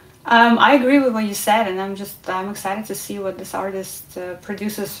 I agree with what you said, and I'm excited to see what this artist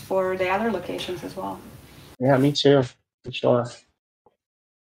produces for the other locations as well. Yeah, me too, for sure.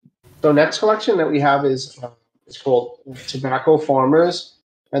 So next collection that we have is called Tobacco Farmers,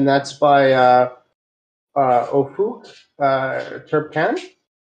 and that's by Ofu Turpcan.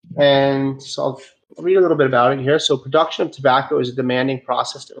 And so I'll read a little bit about it here. So production of tobacco is a demanding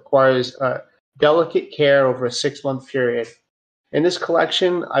process that requires delicate care over a 6-month period. In this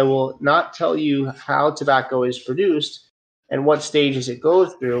collection, I will not tell you how tobacco is produced and what stages it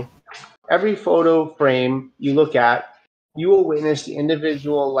goes through. Every photo frame you look at, you will witness the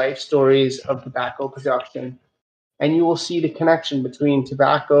individual life stories of tobacco production, and you will see the connection between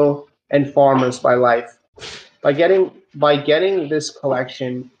tobacco and farmers by life. By getting this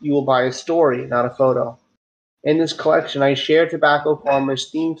collection, you will buy a story, not a photo. In this collection, I share tobacco farmers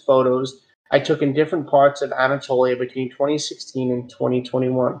themed photos I took in different parts of Anatolia between 2016 and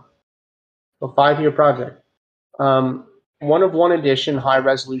 2021. A 5-year project. One of one edition high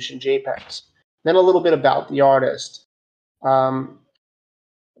resolution JPEGs. Then a little bit about the artist. The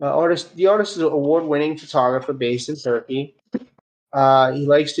artist is an award-winning photographer based in Turkey. He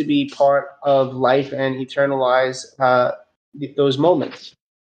likes to be part of life and eternalize those moments.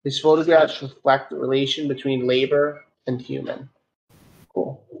 His photographs reflect the relation between labor and human.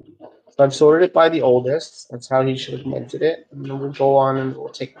 Cool. So I've sorted it by the oldest. That's how he should have minted it. And then we'll go on and we'll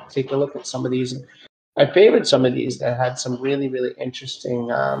take a look at some of these. I favored some of these that had some really interesting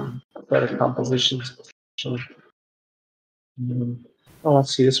better compositions. Oh,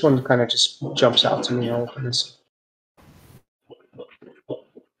 let's see. This one kind of just jumps out to me. I'll open this.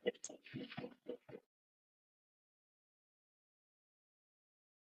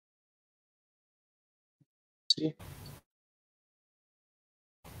 See?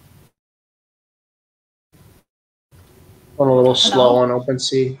 Going a little slow on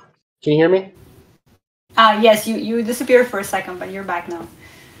OpenSea. Can you hear me? Yes, you disappeared for a second, but you're back now.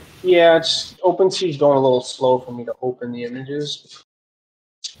 Yeah, it's OpenSea's going a little slow for me to open the images.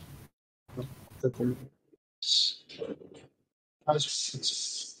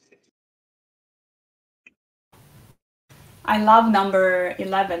 I love number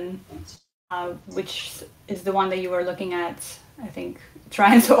 11, which is the one that you were looking at, I think,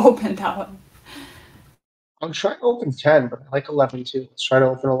 trying to open that one. I'm trying to open 10, but I like 11 too. Let's try to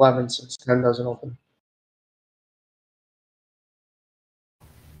open 11 since 10 doesn't open.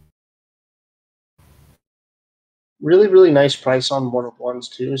 Really nice price on one of ones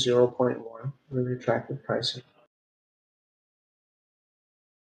too, 0.1. Really attractive pricing.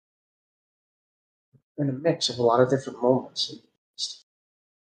 And a mix of a lot of different moments.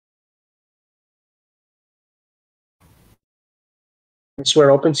 I swear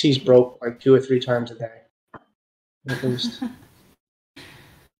OpenSea's broke like 2 or 3 times a day. At least.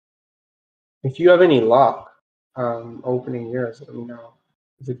 If you have any luck opening yours, let me know.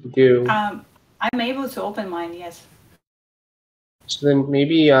 If you do. I'm able to open mine, yes. So then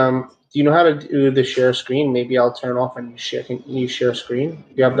maybe, do you know how to do the share screen? Maybe I'll turn off and you share screen.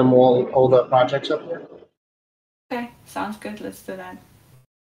 You have them all the projects up there? Okay, sounds good. Let's do that.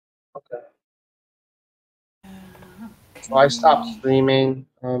 Okay. So I stopped streaming.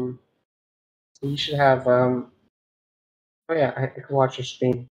 You should have. Oh yeah, I can watch your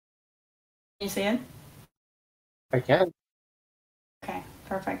stream. Can you see it? I can. Okay,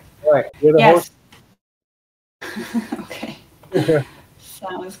 perfect. All right, you're the Yes. host. Okay.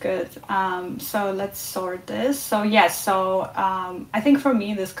 Sounds good. So let's sort this. So yes, so I think for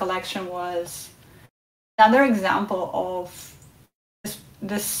me this collection was another example of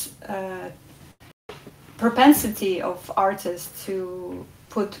this propensity of artists to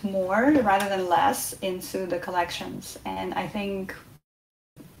put more rather than less into the collections. And I think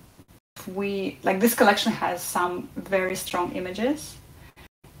this collection has some very strong images.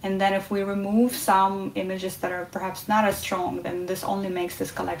 And then if we remove some images that are perhaps not as strong, then this only makes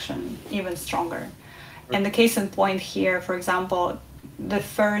this collection even stronger. And the case in point here, for example, the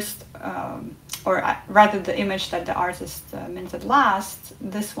first, or rather the image that the artist minted last,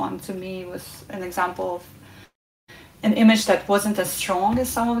 this one to me was an example of an image that wasn't as strong as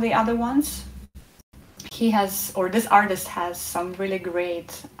some of the other ones. This artist has some really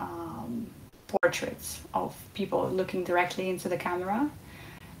great portraits of people looking directly into the camera.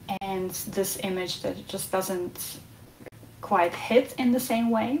 And this image that just doesn't quite hit in the same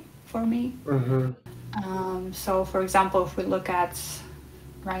way for me. Mm-hmm. So, for example, if we look at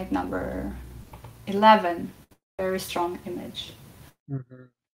number 11, very strong image.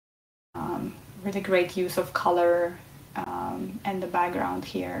 Mm-hmm. Really great use of color and the background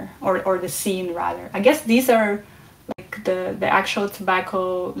here, or the scene rather. I guess these are like the actual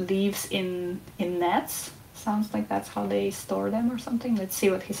tobacco leaves in nets. Sounds like that's how they store them or something. Let's see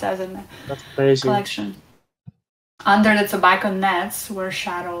what he says in the collection. Under the tobacco nets were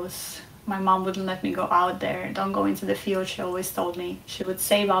shadows. My mom wouldn't let me go out there. Don't go into the field, she always told me. She would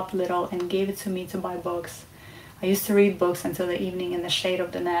save up little and gave it to me to buy books. I used to read books until the evening in the shade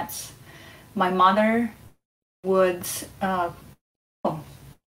of the nets. My mother would...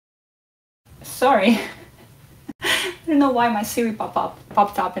 Sorry. I don't know why my Siri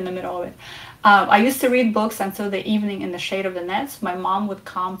popped up in the middle of it. I used to read books until the evening in the shade of the nets. My mom would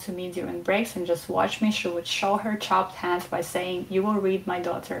come to me during breaks and just watch me. She would show her chopped hands by saying, "You will read, my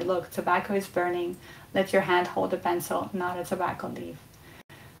daughter. Look, tobacco is burning. Let your hand hold a pencil, not a tobacco leaf."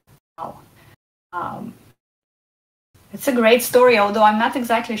 Wow. It's a great story, although I'm not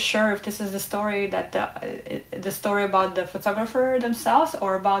exactly sure if this is the story that the story about the photographer themselves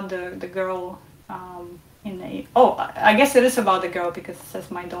or about the girl I guess it is about the girl because it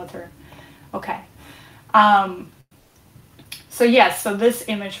says my daughter. Okay. So yes, so this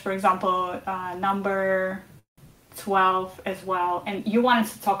image, for example, number 12 as well. And you wanted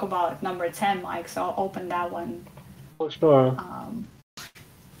to talk about number 10, Mike, so I'll open that one. Oh, sure.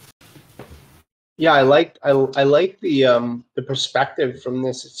 Yeah, I like the perspective from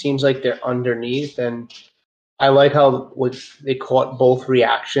this. It seems like they're underneath, and I like how they caught both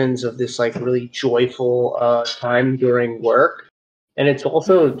reactions of this like really joyful time during work, and it's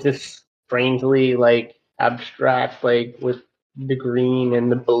also just strangely like abstract, like with the green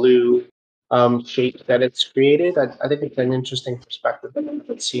and the blue shapes that it's created. I think it's an interesting perspective that I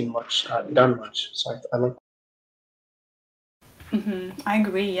haven't seen much done much. So I like. I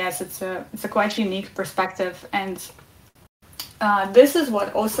agree. Yes, it's a quite unique perspective, and this is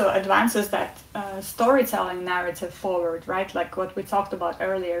what also advances that storytelling narrative forward, right? Like what we talked about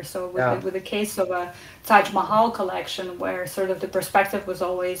earlier. So with the case of a Taj Mahal collection, where sort of the perspective was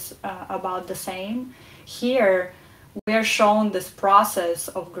always about the same, here we are shown this process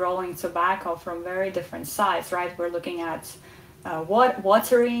of growing tobacco from very different sides, right? We're looking at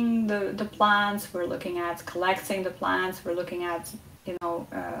watering the plants, we're looking at collecting the plants, we're looking at,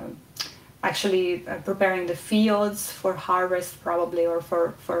 actually preparing the fields for harvest probably, or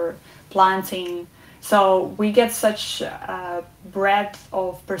for planting. So we get such a breadth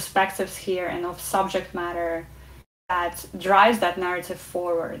of perspectives here and of subject matter that drives that narrative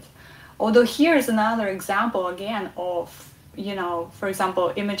forward. Although here's another example again of, for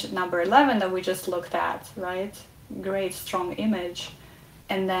example, image number 11 that we just looked at, right? Great, strong image.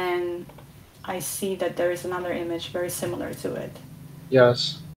 And then I see that there is another image very similar to it.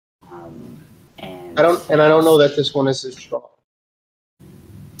 Yes. And I don't know that this one is as strong.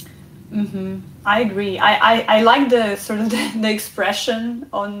 I agree. I like the sort of the expression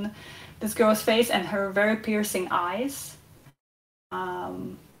on this girl's face and her very piercing eyes.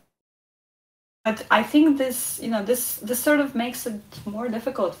 But I think this sort of makes it more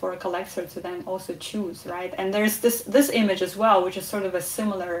difficult for a collector to then also choose, right? And there's this image as well, which is sort of a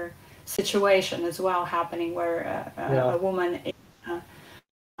similar situation as well happening, where a woman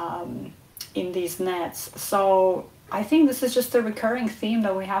in these nets. So I think this is just a recurring theme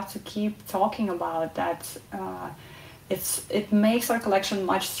that we have to keep talking about, that it makes our collection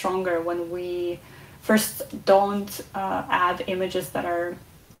much stronger when we first don't add images that are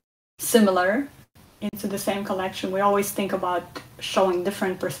similar into the same collection. We always think about showing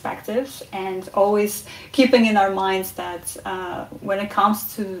different perspectives and always keeping in our minds that when it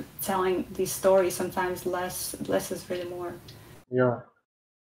comes to telling these stories, sometimes less is really more. Yeah.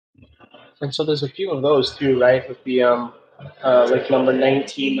 And so there's a few of those too, right? With the like number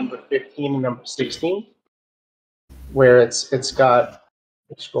 19, number 15, and number 16, where it's got,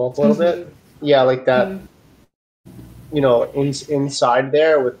 scroll up a little bit. Yeah, like that. You know, inside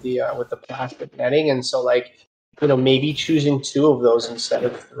there with the plastic netting, and so like, you know, maybe choosing 2 of those instead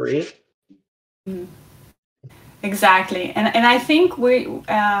of 3. Exactly, and I think we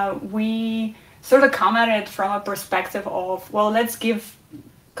sort of come at it from a perspective of, well, let's give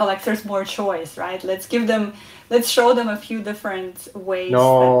collectors more choice, right? Let's show them a few different ways.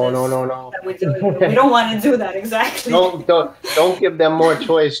 No. That we do it. We don't want to do that, exactly. Don't give them more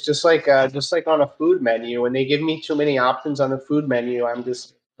choice. Just like on a food menu, when they give me too many options on the food menu, I'm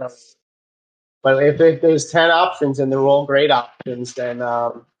just. But if there's 10 options and they're all great options, then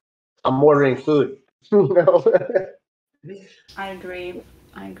I'm ordering food. You know? I agree.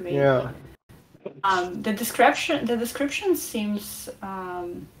 Yeah. The description seems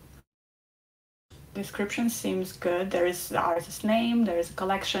good. There is the artist name, there is a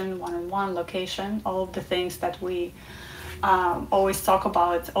collection, one-on-one, location, all of the things that we always talk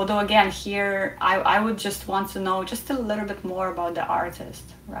about. Although again, here I would just want to know just a little bit more about the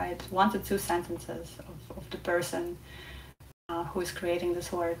artist, right? 1 to 2 sentences of the person who is creating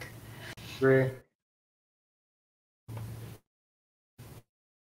this work. Great.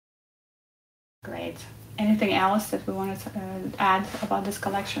 Great. Anything else that we wanted to add about this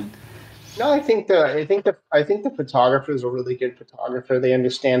collection? No, I think the photographer is a really good photographer. They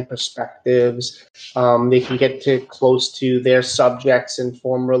understand perspectives. They can get close to their subjects and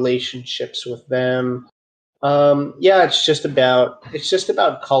form relationships with them. Yeah, it's just about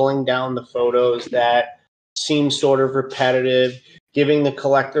culling down the photos that seem sort of repetitive, giving the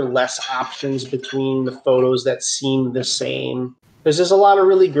collector less options between the photos that seem the same. Because there's a lot of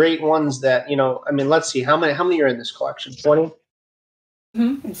really great ones that, you know, I mean, let's see, how many are in this collection? 20?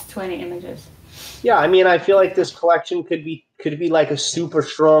 It's 20 images. Yeah, I mean, I feel like this collection could be like a super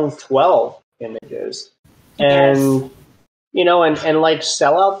strong 12 images. And, yes. You know, and like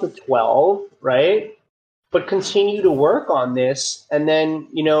sell out the 12, right? But continue to work on this, and then,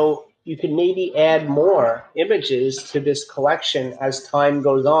 you know, you can maybe add more images to this collection as time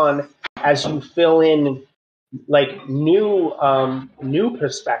goes on, as you fill in like new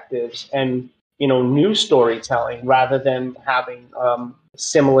perspectives and, you know, new storytelling, rather than having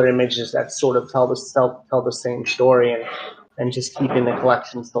similar images that sort of tell the same story, and just keeping the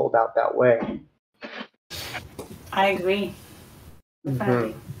collection sold out that way. I agree.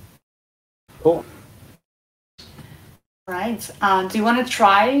 Definitely. Cool. Right. Do you want to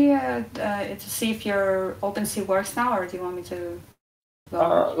try to see if your OpenSea works now, or do you want me to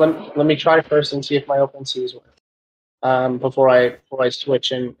go? Let me try first and see if my OpenSeas work before I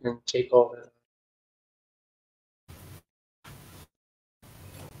switch and take over.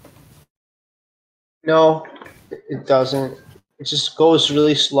 No, it doesn't. It just goes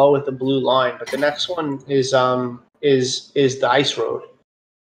really slow with the blue line. But the next one is the Ice Road,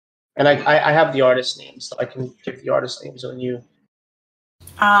 and I have the artist names, so I can give the artist names on you.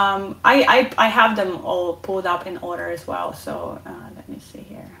 I have them all pulled up in order as well. So let me see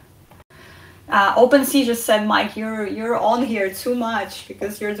here. OpenSea just said, Mike, you're on here too much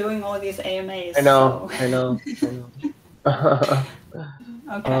because you're doing all these AMAs. I know.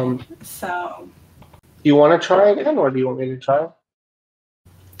 Okay. So. Do you want to try again, or do you want me to try?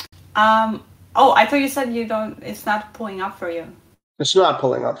 Oh, I thought you said you don't. It's not pulling up for you. It's not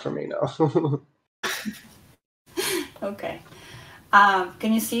pulling up for me, no. Okay.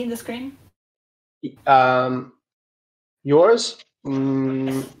 Can you see the screen? Yours?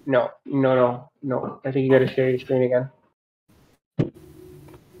 No. I think you got to share your screen again.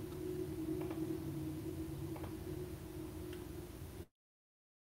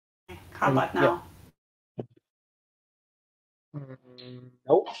 How about now?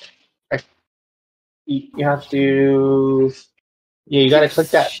 Nope. You have to. Yeah, you got to click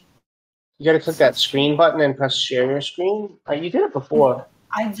that. You got to click that screen button and press share your screen. You did it before.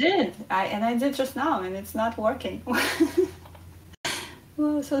 I did. I did just now, and it's not working.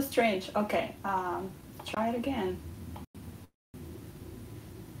 Well, so strange. Okay, try it again.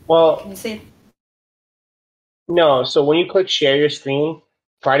 Well, can you see? No. So when you click share your screen,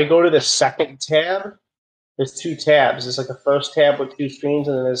 try to go to the second tab. There's 2 tabs. There's like a first tab with 2 screens,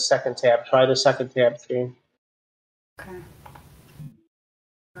 and then there's a second tab. Try the second tab screen. Okay.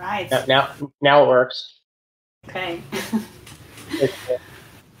 Right. Now it works. Okay.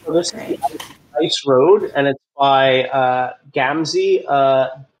 So this is the Ice Road, and it's by Gamzee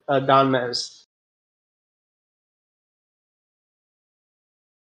Donmez.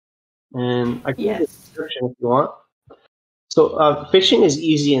 And I can give you a description if you want. So fishing is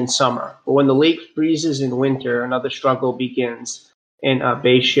easy in summer, but when the lake freezes in winter, another struggle begins in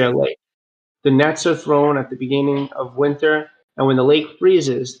Bayshore Lake. The nets are thrown at the beginning of winter, and when the lake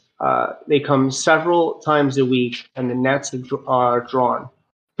freezes, they come several times a week, and the nets are drawn.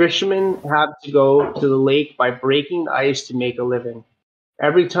 Fishermen have to go to the lake by breaking the ice to make a living.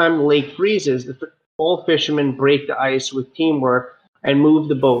 Every time the lake freezes, all fishermen break the ice with teamwork and move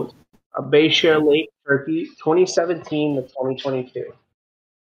the boat. Bayshore Lake, Turkey, 2017 to 2022.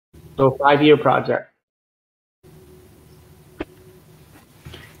 So a 5-year project.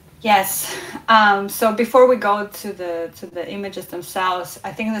 Yes. So before we go to the images themselves,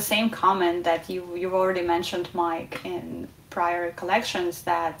 I think the same comment that you've already mentioned, Mike, in prior collections,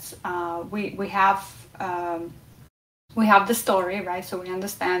 that we have the story, right? So we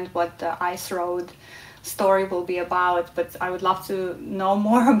understand what the Ice Road story will be about, but I would love to know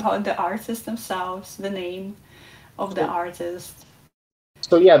more about the artists themselves, the name of the artist.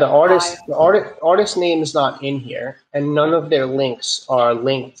 So yeah, the artist name is not in here, and none of their links are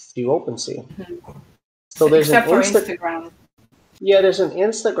linked to OpenSea. Mm-hmm. So there's except for Instagram. Yeah, there's an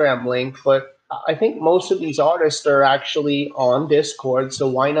Instagram link, but I think most of these artists are actually on Discord. So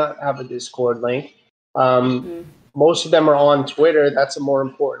why not have a Discord link? Most of them are on Twitter. That's a more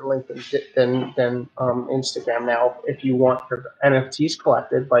important link than Instagram now, if you want NFTs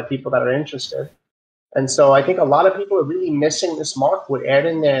collected by people that are interested. And so I think a lot of people are really missing this mark with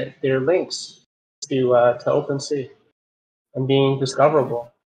adding their links to OpenSea and being discoverable.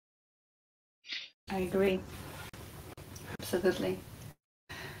 I agree. Absolutely.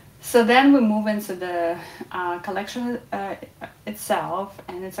 So then we move into the collection itself,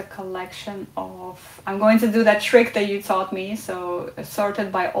 and it's a collection of, I'm going to do that trick that you taught me, so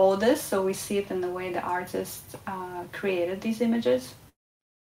sorted by oldest, so we see it in the way the artist created these images.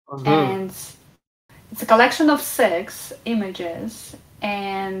 Mm-hmm. And it's a collection of 6 images,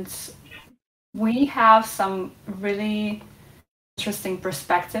 and we have some really interesting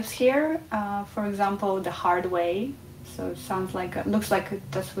perspectives here. For example, the hard way. So it looks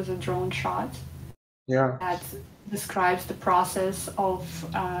like this was a drone shot. Yeah. That describes the process of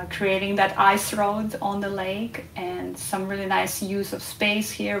creating that ice road on the lake, and some really nice use of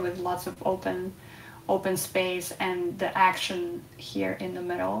space here with lots of open space and the action here in the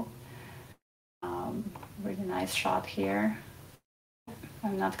middle. Really nice shot here.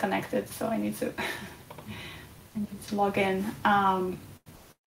 I'm not connected, so I need to log in.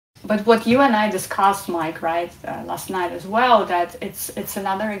 But what you and I discussed, Mike, right, last night as well, that it's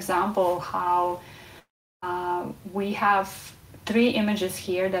another example how we have 3 images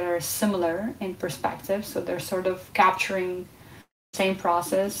here that are similar in perspective. So they're sort of capturing the same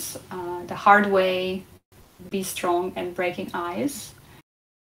process, the hard way, be strong, and breaking ice.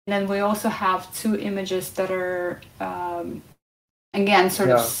 And then we also have 2 images that are, again, sort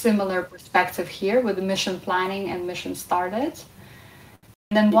of similar perspective here with the mission planning and mission started.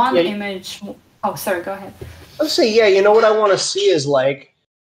 And then one image. Oh, sorry. Go ahead. I'll say, yeah. You know what I want to see is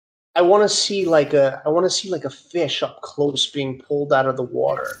I want to see like a fish up close being pulled out of the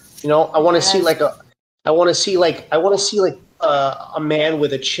water. You know, I want to see a man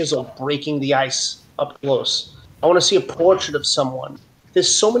with a chisel breaking the ice up close. I want to see a portrait of someone.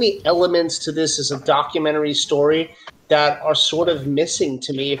 There's so many elements to this as a documentary story that are sort of missing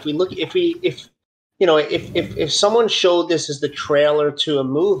to me. If someone showed this as the trailer to a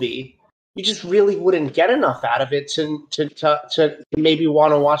movie, you just really wouldn't get enough out of it to maybe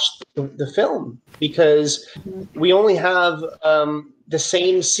want to watch the film, because we only have the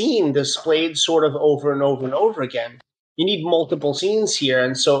same scene displayed sort of over and over and over again. You need multiple scenes here,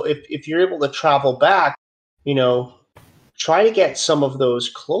 and so if you're able to travel back, try to get some of those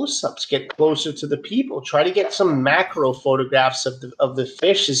close-ups, get closer to the people. Try to get some macro photographs of the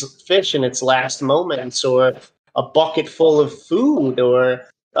fish in its last moments, or a bucket full of food, or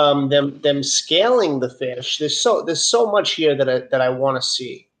them scaling the fish. There's so much here that I want to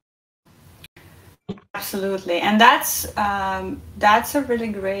see. Absolutely, and that's a really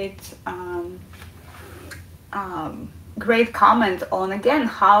great comment on, again,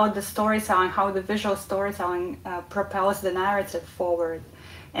 how the storytelling, how the visual storytelling propels the narrative forward.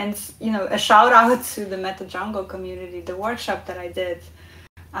 And a shout out to the MetaJungle community, the workshop that I did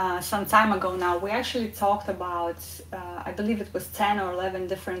some time ago now, we actually talked about, I believe it was 10 or 11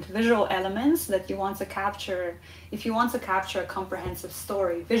 different visual elements that you want to capture if you want to capture a comprehensive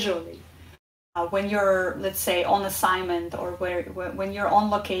story visually. When you're, let's say, on assignment, or when you're on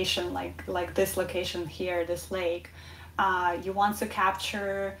location, like this location here, this lake, you want to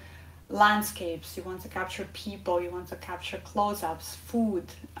capture landscapes, you want to capture people, you want to capture close-ups, food,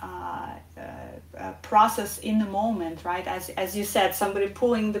 process in the moment, right? As you said, somebody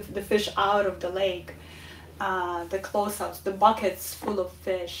pulling the fish out of the lake, the close-ups, the buckets full of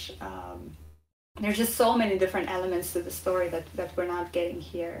fish. There's just so many different elements to the story that we're not getting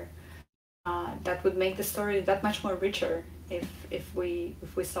here. That would make the story that much more richer if we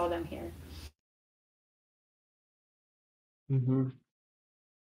saw them here. Mm-hmm.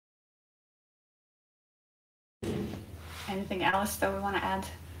 Anything else that we want to add?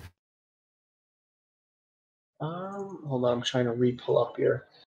 Hold on, I'm trying to re-pull up here.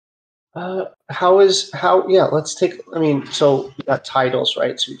 Let's take, so we got titles,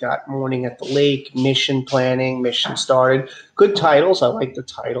 right? So we got Morning at the Lake, mission planning, mission started. Good titles. I like the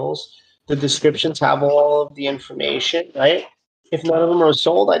titles. The descriptions have all of the information, right? If none of them are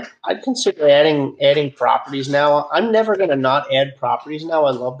sold, I'd consider adding properties now. I'm never going to not add properties now.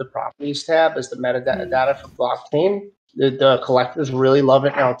 I love the properties tab as the metadata for blockchain. The collectors really love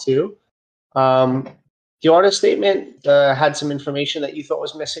it now too. The artist statement had some information that you thought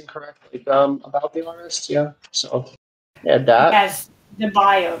was missing, correct? About the artist, yeah. So add that. Yes, the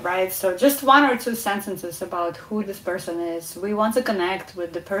bio, right? So just 1 or 2 sentences about who this person is. We want to connect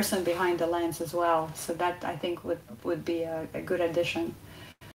with the person behind the lens as well. So that, I think, would be a good addition.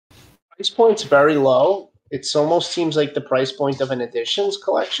 Price point's very low. It almost seems like the price point of an editions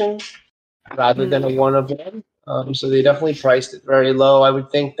collection rather than a one of one. So they definitely priced it very low. I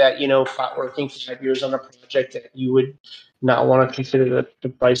would think that, working 5 years on a project, that you would not want to consider the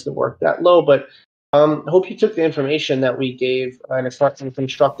price to work that low. But hope you took the information that we gave in a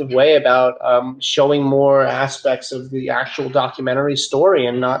constructive way about showing more aspects of the actual documentary story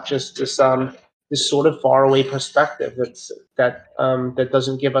and not just this sort of faraway perspective that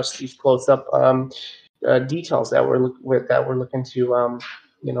doesn't give us these close-up details that we're looking to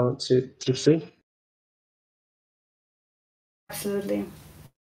see. Absolutely.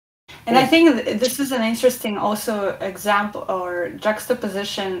 And I think this is an interesting also example or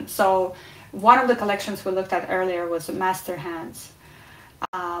juxtaposition. So one of the collections we looked at earlier was Master Hands.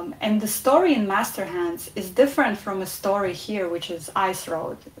 And the story in Master Hands is different from a story here, which is Ice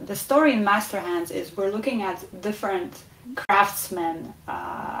Road. The story in Master Hands is we're looking at different craftsmen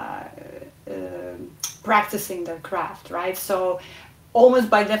practicing their craft, right? So almost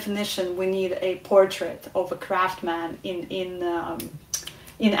by definition, we need a portrait of a craftsman in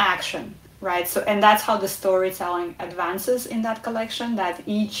action, right? So, and that's how the storytelling advances in that collection. That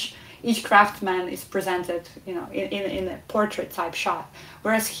each craftsman is presented, in a portrait type shot.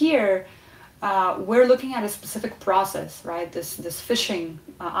 Whereas here, we're looking at a specific process, right? This fishing,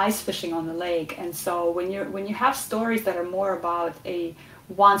 ice fishing on the lake. And so when you have stories that are more about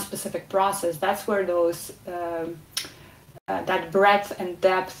one specific process, that's where those that breadth and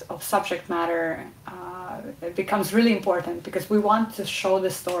depth of subject matter becomes really important, because we want to show the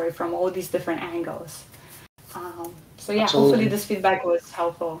story from all these different angles. So yeah, Absolutely. Hopefully this feedback was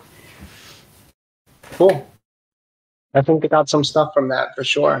helpful. Cool. I think they got some stuff from that for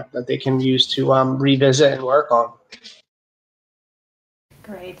sure that they can use to revisit and work on.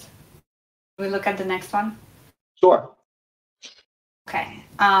 Great. We look at the next one? Sure. Okay.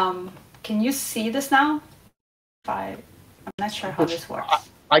 Can you see this now? I'm not sure how this works.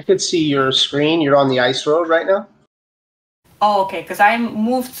 I could see your screen. You're on the ice road right now? Oh, okay, because I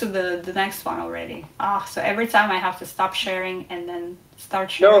moved to the next one already. So every time I have to stop sharing and then start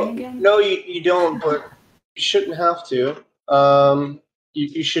sharing again? No, you don't, but you shouldn't have to.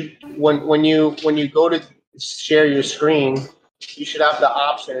 You should, when you go to share your screen, you should have the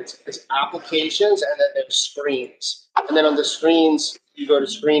option. It's applications, and then there's screens. And then on the screens, you go to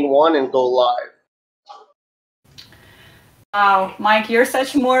screen 1 and go live. Wow, Mike, you're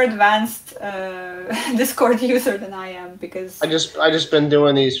such more advanced Discord user than I am, because I just been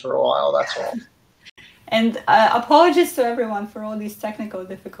doing these for a while. That's all. And apologies to everyone for all these technical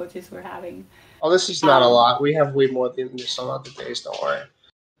difficulties we're having. Oh, this is not a lot. We have way more than this on other days. Don't worry.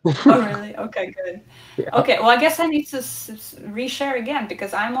 Oh, really? Okay, good. Yeah. Okay, well, I guess I need to reshare again,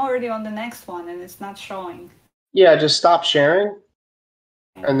 because I'm already on the next one and it's not showing. Yeah, just stop sharing.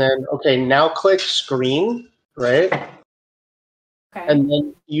 Okay. And then, okay, now click screen, right? Okay. And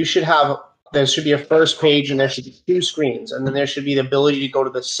then there should be a first page, and there should be 2 screens. And then there should be the ability to go to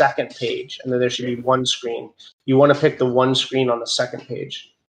the second page. And then there should be 1 screen. You want to pick the 1 screen on the second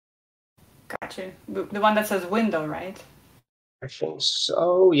page. Got you. The one that says window, right? I think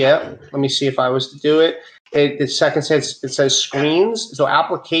so. Yeah. Let me see if I was to do it. The second says it says screens. So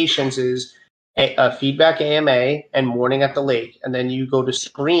applications is a feedback AMA and morning at the lake, and then you go to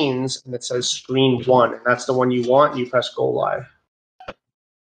screens and it says screen 1, and that's the one you want. You press go live.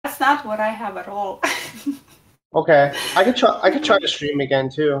 That's not what I have at all. Okay, I could try to stream again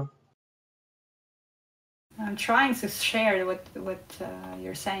too. I'm trying to share what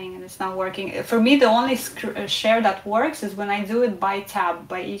you're saying, and it's not working. For me, the only share that works is when I do it by tab,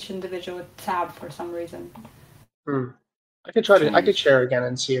 by each individual tab for some reason. I could try to. I could share again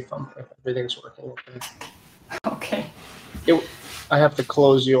and see if everything's working. Okay. I have to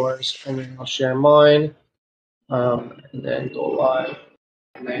close yours, and then I'll share mine, and then go live,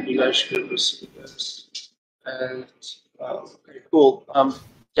 and then you guys should receive this. And okay, cool. You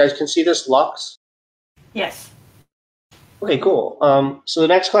guys can see this Lux. Yes. Okay, cool. So the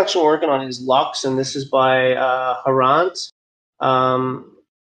next collection we're working on is Lux, and this is by Harant.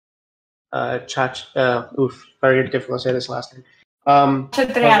 Very difficult to say this last name.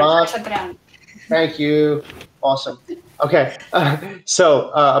 Harant. Thank you. Awesome. Okay, so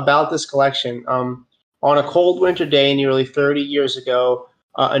about this collection. On a cold winter day nearly 30 years ago,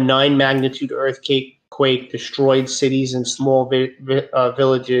 a 9-magnitude earthquake destroyed cities and small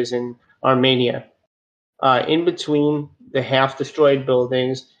villages in Armenia. In between the half-destroyed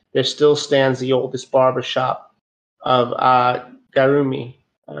buildings, there still stands the oldest barber shop of Garumi,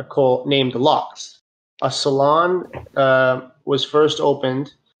 named Lux. A salon was first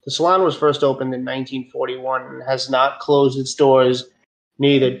opened. The salon was first opened in 1941 and has not closed its doors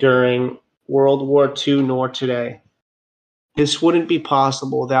neither during World War II nor today. This wouldn't be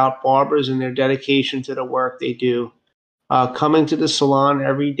possible without barbers and their dedication to the work they do, coming to the salon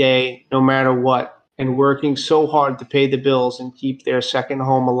every day, no matter what, and working so hard to pay the bills and keep their second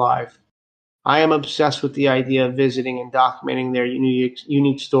home alive. I am obsessed with the idea of visiting and documenting their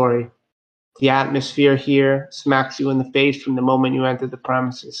unique story. The atmosphere here smacks you in the face from the moment you enter the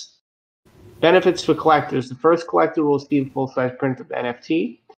premises. Benefits for collectors. The first collector will receive a full-size print of the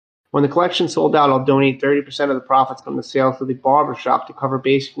NFT. When the collection sold out, I'll donate 30% of the profits from the sales to the barbershop to cover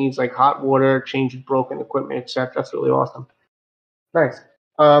basic needs like hot water, change of broken equipment, etc. That's really awesome. Nice.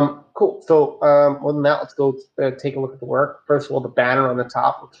 Cool. So, other than that, let's go take a look at the work. First of all, the banner on the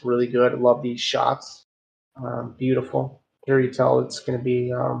top looks really good. I love these shots. Beautiful. Here you tell it's going to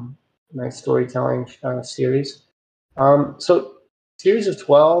be a nice storytelling series. So, series of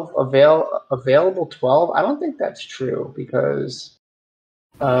 12, available 12. I don't think that's true because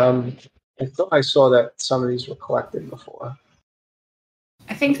I thought I saw that some of these were collected before.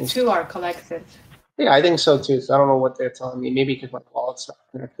 I think 2 are collected. Yeah, I think so too. So I don't know what they're telling me. Maybe because my wallet's not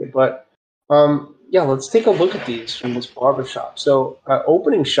connected. But yeah, let's take a look at these from this barbershop. So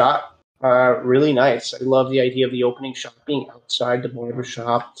opening shot, really nice. I love the idea of the opening shot being outside the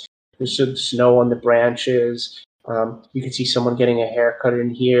barbershop. There's some snow on the branches. You can see someone getting a haircut in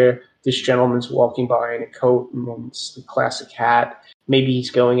here. This gentleman's walking by in a coat and the classic hat. Maybe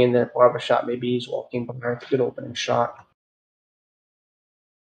he's going in the barbershop. Maybe he's walking by. It's a good opening shot.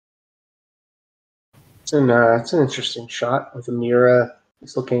 It's an interesting shot with a mirror.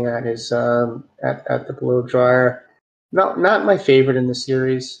 He's looking at his at the blow dryer. Not my favorite in the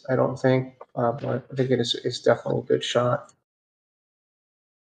series, I don't think, but I think it's definitely a good shot.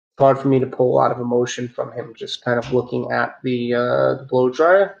 It's hard for me to pull a lot of emotion from him just kind of looking at the blow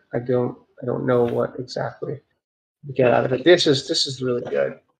dryer. I don't know what exactly to get out of it. This is really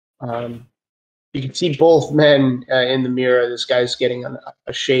good. You can see both men in the mirror. This guy's getting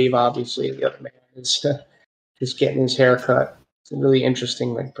a shave, obviously. The other man is just getting his hair cut. It's a really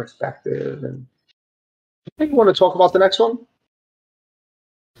interesting perspective. And I think you want to talk about the next one?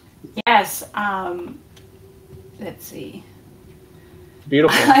 Yes. Let's see.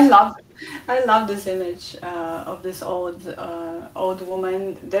 Beautiful. I love this image of this old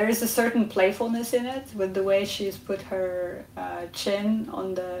woman. There is a certain playfulness in it with the way she's put her chin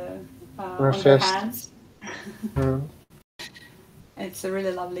on her hands. Mm. It's a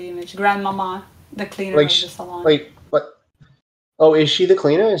really lovely image. Grandmama, the cleaner of the salon. Wait, what? Oh, is she the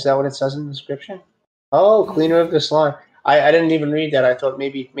cleaner? Is that what it says in the description? Oh, cleaner of the salon. I didn't even read that. I thought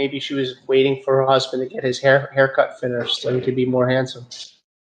maybe she was waiting for her husband to get his haircut finished so he could be more handsome.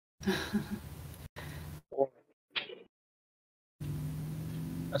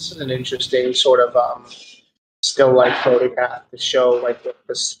 This is an interesting sort of still life photograph to show like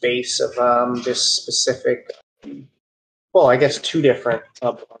the space of this specific. Well, I guess 2 different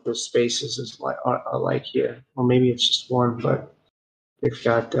of those spaces are like here, or maybe it's just one, but they've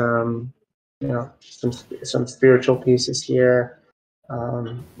got some spiritual pieces here.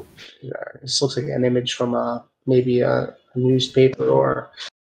 This looks like an image from maybe a newspaper or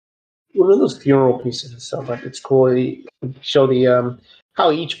one of those funeral pieces and stuff. But it's cool. They show the how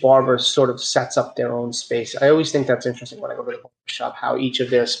each barber sort of sets up their own space. I always think that's interesting when I go to the barber shop, how each of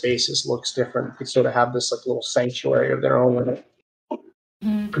their spaces looks different. They sort of have this like little sanctuary of their own.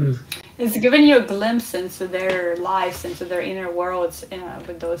 Mm-hmm. It's giving you a glimpse into their lives, into their inner worlds,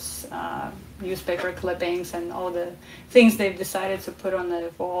 with those newspaper clippings and all the things they've decided to put on the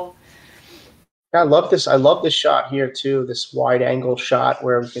wall. I love this. I love this shot here too. This wide angle shot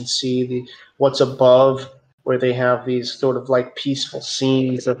where we can see the what's above, where they have these sort of like peaceful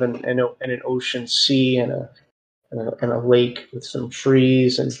scenes of an ocean sea and a lake with some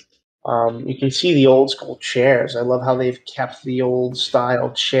trees, and you can see the old school chairs. I love how they've kept the old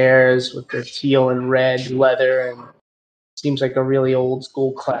style chairs with their teal and red leather, and seems like a really old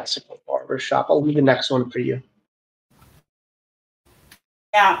school classical barber shop. I'll leave the next one for you.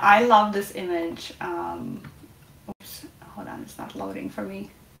 Yeah, I love this image. Oops, hold on, it's not loading for me.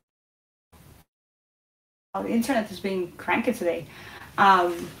 Oh, the internet is being cranky today.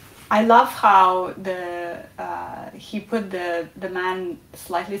 I love how he put the man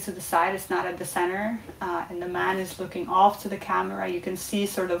slightly to the side. It's not at the center, and the man is looking off to the camera. You can see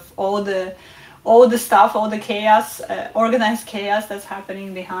sort of all the stuff, all the chaos, organized chaos that's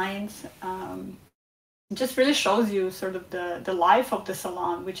happening behind. It just really shows you sort of the life of the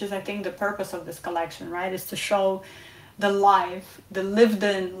salon, which is, I think, the purpose of this collection, right? Is to show the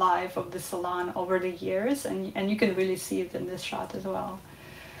lived-in life of the salon over the years, and you can really see it in this shot as well.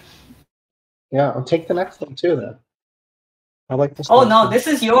 Yeah, I'll take the next one too then. I like this. Oh no, this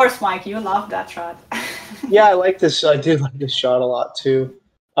is yours, Mike. You love that shot. Yeah, I like this. I do like this shot a lot too.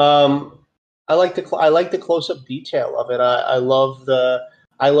 I like the close-up detail of it. I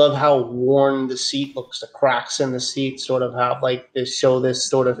love how worn the seat looks. The cracks in the seat sort of have like show this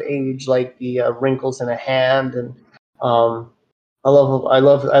sort of age, like the wrinkles in a hand, and I love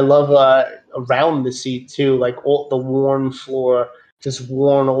around the seat too, like all the worn floor, just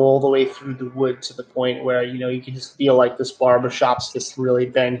worn all the way through the wood to the point where you can just feel like this barbershop's just really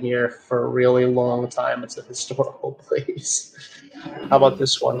been here for a really long time. It's a historical place. How about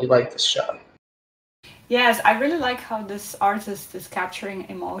this one? You like this shot? Yes, I really like how this artist is capturing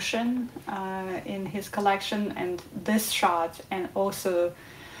emotion in his collection, and this shot, and also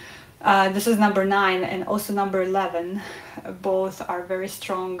this is number 9 and also number 11. Both are very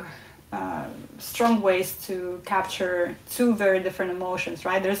strong ways to capture two very different emotions,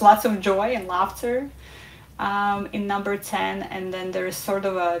 right? There's lots of joy and laughter in number 10, and then there's sort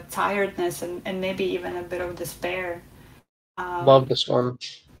of a tiredness and maybe even a bit of despair. Love this one.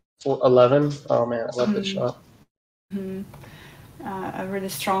 11. Oh man, I love this shot. A really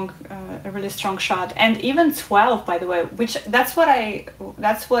strong shot, and even 12, by the way, which that's what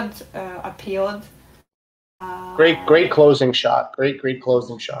appealed. Great closing shot. Great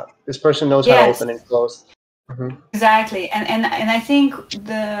closing shot. This person knows how to open and close. Mm-hmm. Exactly, and I think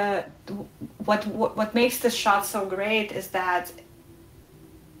what makes this shot so great is that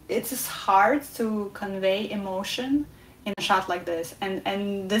it's hard to convey emotion in a shot like this,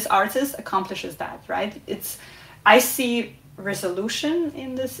 and this artist accomplishes that, right? I see resolution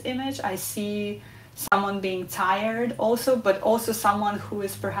in this image. I see someone being tired also, but also someone who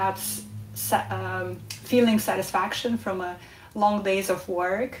is perhaps feeling satisfaction from a long days of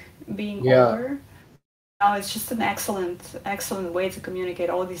work being over. It's just an excellent way to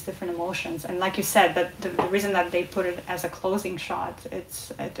communicate all these different emotions, and like you said, that the reason that they put it as a closing shot,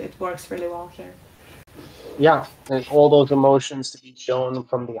 it works really well here. Yeah, and all those emotions to be shown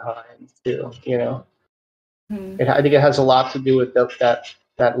from behind too. I think it has a lot to do with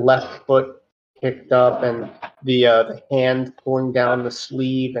that left foot kicked up and the hand pulling down the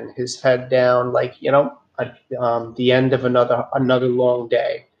sleeve and his head down, like the end of another long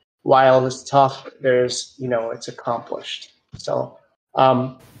day. While it's tough, there's it's accomplished. So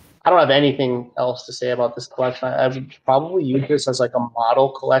I don't have anything else to say about this collection. I would probably use this as like a model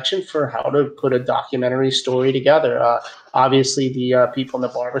collection for how to put a documentary story together. Obviously, the people in the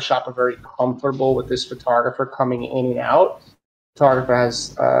barbershop are very comfortable with this photographer coming in and out. The photographer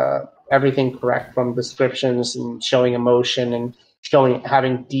has everything correct, from descriptions and showing emotion and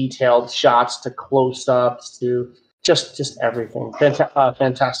having detailed shots to close-ups to just everything.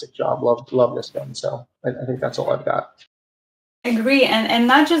 Fantastic job. Love this one. So I think that's all I've got. Agree, and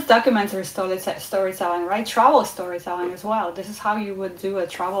not just documentary storytelling, right? Travel storytelling as well. This is how you would do a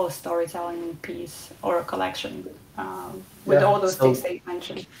travel storytelling piece or a collection with all those things that you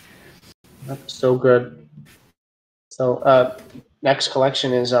mentioned. So good. So next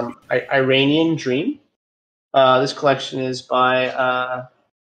collection is Iranian Dream. This collection is by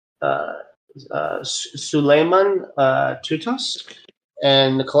Suleiman Tutas,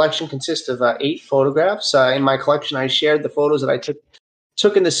 and the collection consists of 8 photographs. In my collection, I shared the photos that I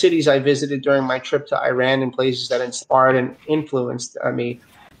took in the cities I visited during my trip to Iran and places that inspired and influenced me.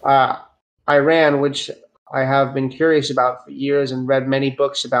 Iran, which I have been curious about for years and read many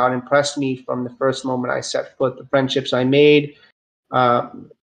books about, impressed me from the first moment I set foot. The friendships I made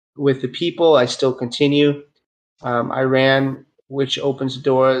with the people, I still continue. Iran, which opens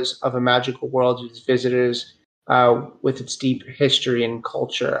doors of a magical world to its visitors, with its deep history and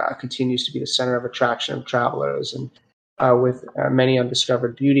culture, continues to be the center of attraction of travelers, and with many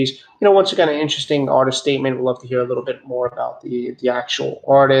undiscovered beauties. Once again, an interesting artist statement. We'd love to hear a little bit more about the actual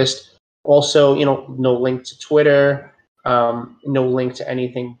artist. Also, no link to Twitter, no link to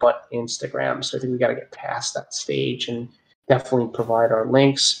anything but Instagram. So I think we got to get past that stage and definitely provide our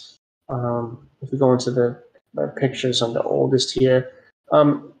links. If we go into the pictures on the oldest here,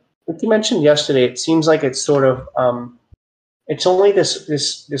 like you mentioned yesterday, it seems like it's sort of it's only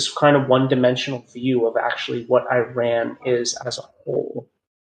this kind of one-dimensional view of actually what Iran is as a whole.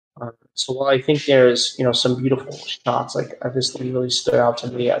 So while I think there's some beautiful shots, like this one really stood out to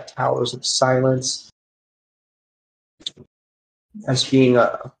me, Towers of Silence, as being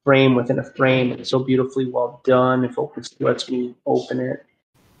a frame within a frame, and so beautifully well done. If Opus lets me open it.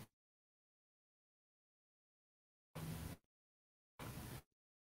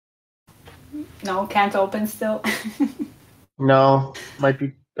 No, can't open still. No, might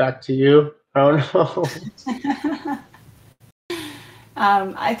be back to you. I don't know.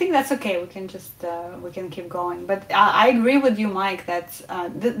 I think that's okay. We can just we can keep going. But I agree with you, Mike, that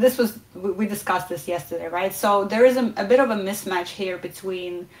this was we discussed this yesterday, right? So there is a bit of a mismatch here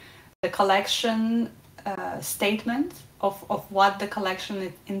between the collection statement of what the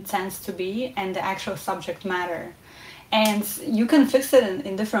collection intends to be and the actual subject matter. And you can fix it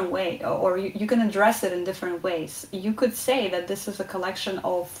in different ways, or you can address it in different ways. You could say that this is a collection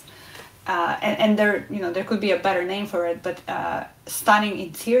of and there could be a better name for it, but stunning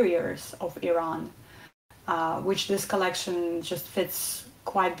interiors of Iran, which this collection just fits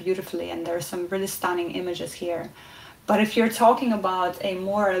quite beautifully, and there's some really stunning images here. But if you're talking about a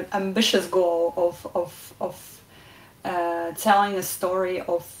more ambitious goal of telling a story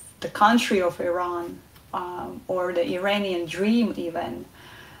of the country of Iran, or the Iranian dream even,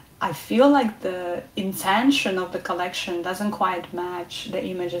 I feel like the intention of the collection doesn't quite match the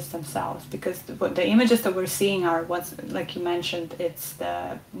images themselves, because the images that we're seeing are what's, like you mentioned,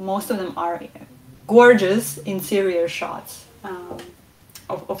 most of them are gorgeous interior shots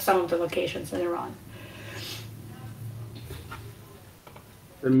of some of the locations in Iran.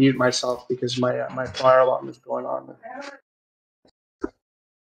 To mute myself because my fire alarm is going on.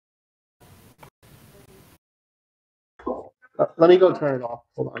 Let me go turn it off.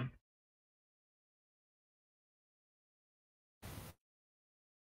 Hold on.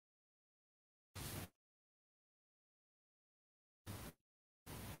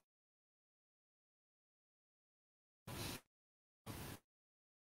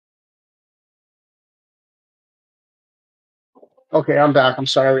 Okay, I'm back. I'm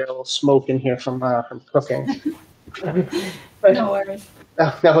sorry, we had a little smoke in here from cooking. No worries.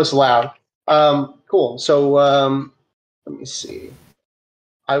 That was loud. Cool. So let me see.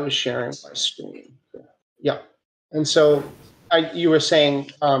 I was sharing my screen. Yeah, and so you were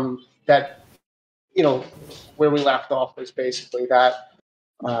saying that where we left off was basically that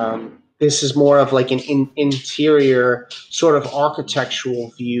this is more of like an interior sort of architectural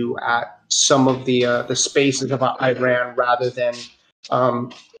view at some of the spaces of Iran, rather than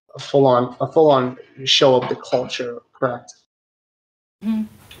a full on show of the culture. Correct. Mm-hmm.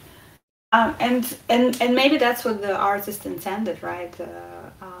 And maybe that's what the artist intended, right?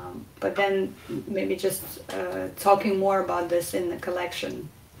 But then maybe just talking more about this in the collection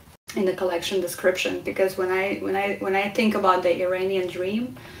description, because when I think about the Iranian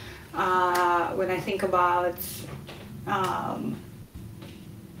dream, when I think about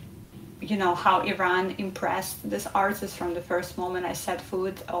how Iran impressed this artist from the first moment I set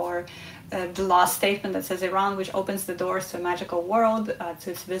foot, or the last statement that says Iran, which opens the doors to a magical world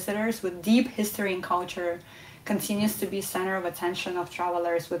to its visitors with deep history and culture, continues to be center of attention of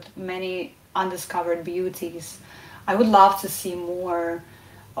travelers with many undiscovered beauties. I would love to see more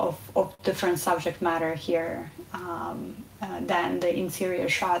of different subject matter here than the interior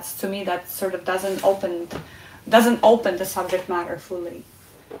shots. To me, that sort of doesn't open the subject matter fully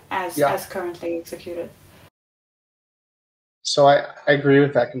as currently executed. So I agree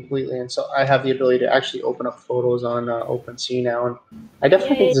with that completely. And so I have the ability to actually open up photos on OpenSea now. And I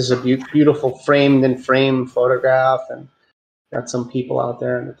definitely think this is a beautiful framed and frame photograph. And got some people out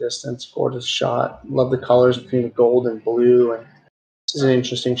there in the distance. Gorgeous shot. Love the colors between the gold and blue. And this is an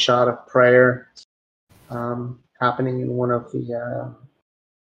interesting shot of prayer happening in one of the,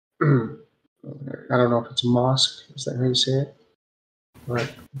 I don't know if it's a mosque. Is that how you say it?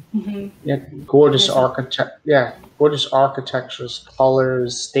 Right. Yeah, gorgeous gorgeous architectures,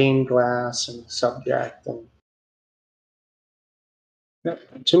 colors, stained glass, and subject, and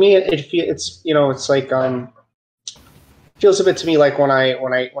to me, it's it's like feels a bit to me like when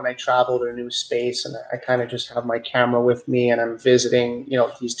I travel to a new space and I kind of just have my camera with me and I'm visiting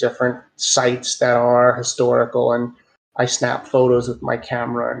these different sites that are historical, and I snap photos with my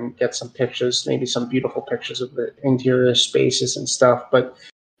camera and get some pictures, maybe some beautiful pictures of the interior spaces and stuff, but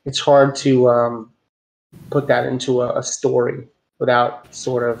it's hard to put that into a story without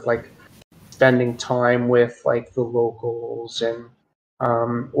sort of like spending time with like the locals and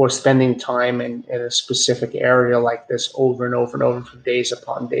or spending time in a specific area like this over and over and over for days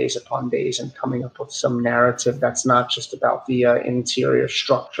upon days upon days, and coming up with some narrative that's not just about the interior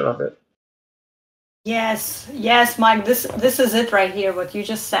structure of it. Yes, Mike, this is it right here, what you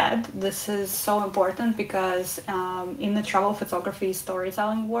just said. This is so important because in the travel photography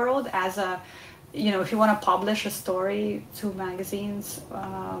storytelling world, as a if you want to publish a story to magazines,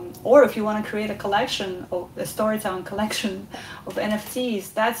 or if you want to create a storytelling collection of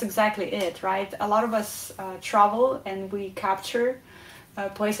NFTs, that's exactly it, right? A lot of us travel and we capture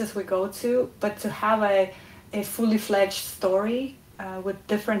places we go to, but to have a fully fledged story with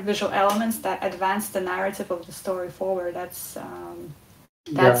different visual elements that advance the narrative of the story forward, that's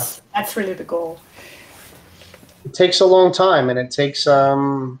really the goal. It takes a long time, and it takes a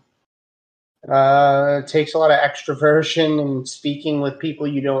lot of extroversion and speaking with people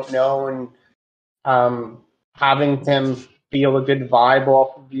you don't know, and having them feel a good vibe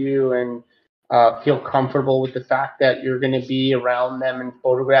off of you, and feel comfortable with the fact that you're going to be around them and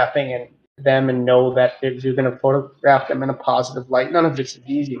photographing them, and know that you're going to photograph them in a positive light. None of this is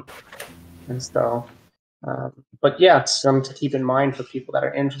easy, and so. But yeah, it's something to keep in mind for people that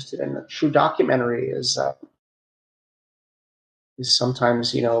are interested in a true documentary is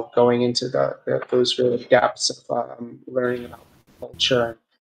sometimes going into those really depths of learning about culture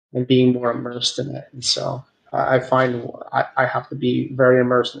and being more immersed in it. And so I find I have to be very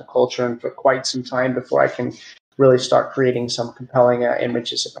immersed in the culture and for quite some time before I can really start creating some compelling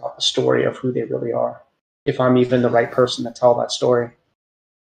images about the story of who they really are, if I'm even the right person to tell that story.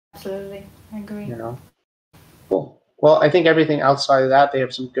 Absolutely, I agree. Cool. Well, I think everything outside of that, they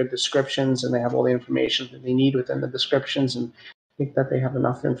have some good descriptions, and they have all the information that they need within the descriptions, and I think that they have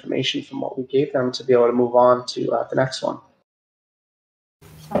enough information from what we gave them to be able to move on to the next one.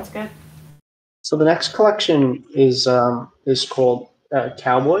 Sounds good. So the next collection is called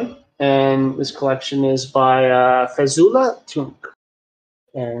Cowboy, and this collection is by Fezula Tunk,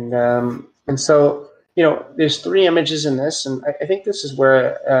 and so there's 3 images in this, and I think this is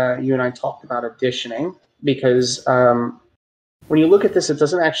where you and I talked about additioning, because when you look at this, it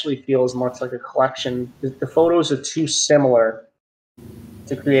doesn't actually feel as much like a collection. The photos are too similar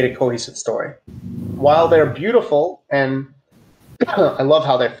to create a cohesive story. While they're beautiful, and I love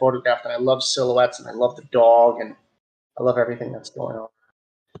how they're photographed, and I love silhouettes, and I love the dog, and I love everything that's going on.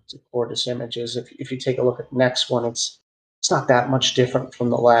 It's gorgeous images. If you take a look at the next one, it's not that much different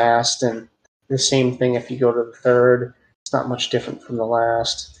from the last, and the same thing if you go to the third. It's not much different from the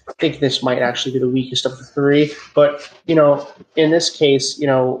last. I think this might actually be the weakest of the 3, but in this case,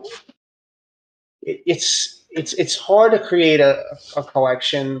 it's hard to create a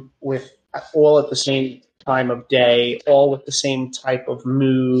collection with all at the same time of day, all with the same type of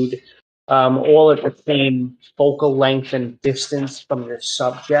mood, all at the same focal length and distance from your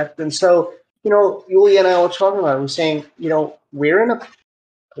subject. And so, Yulia and I were talking about it. We're saying, we're in a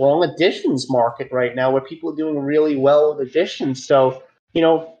long editions market right now where people are doing really well with editions. So,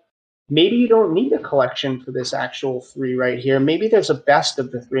 maybe you don't need a collection for this actual 3 right here. Maybe there's a best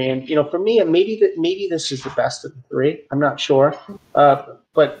of the 3, and for me, maybe this is the best of the 3. I'm not sure,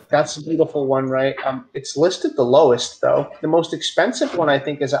 but that's a beautiful one, right? It's listed the lowest though. The most expensive one I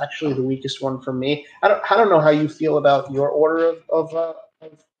think is actually the weakest one for me. I don't know how you feel about your order of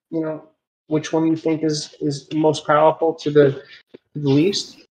which one you think is most powerful to the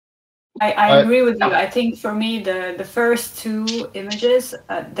least. I agree with you. I think for me, the first 2 images,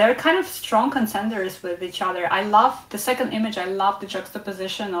 they're kind of strong contenders with each other. I love the second image. I love the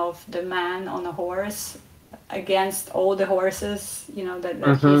juxtaposition of the man on a horse against all the horses, that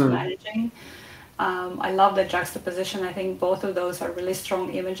he's managing. I love the juxtaposition. I think both of those are really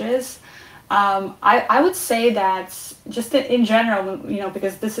strong images. I would say that just in general,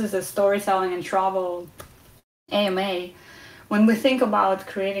 because this is a storytelling and travel AMA, when we think about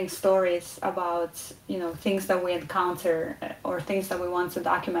creating stories about, things that we encounter or things that we want to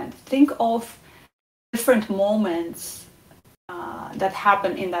document, think of different moments that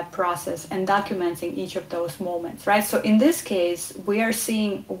happen in that process and documenting each of those moments, right? So in this case, we are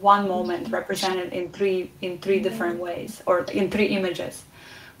seeing one moment represented in three different ways, or in 3 images.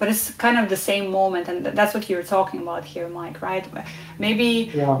 But it's kind of the same moment, and that's what you're talking about here, Mike, right?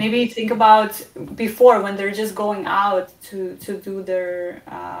 Maybe think about before, when they're just going out to do their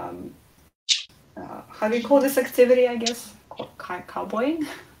how do you call this activity? I guess cowboying.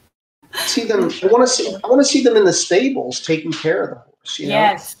 See them. I want to see them in the stables taking care of the horse.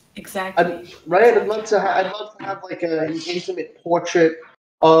 Yes, exactly. I'd love to have like an intimate portrait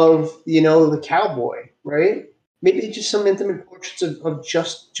of the cowboy, right? Maybe just some intimate portraits of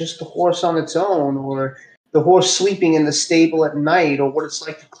just the horse on its own, or the horse sleeping in the stable at night, or what it's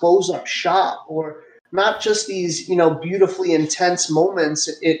like to close up shop, or not just these beautifully intense moments.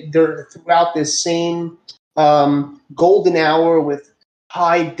 They're throughout this same golden hour with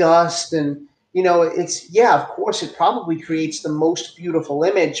high dust, and of course it probably creates the most beautiful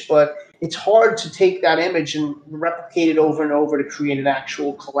image, but it's hard to take that image and replicate it over and over to create an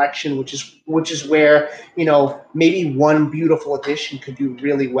actual collection, which is where maybe one beautiful edition could do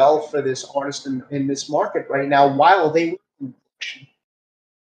really well for this artist in this market right now while they work in collection.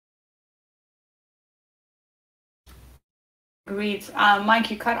 Agreed.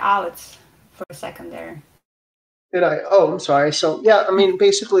 Mike, you cut out for a second there. Did I? Oh, I'm sorry. So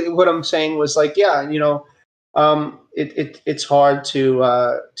basically what I'm saying was it's hard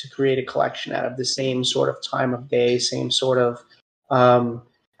to create a collection out of the same sort of time of day, same sort of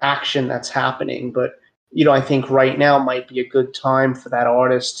action that's happening. But I think right now might be a good time for that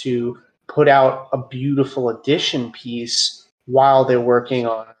artist to put out a beautiful edition piece while they're working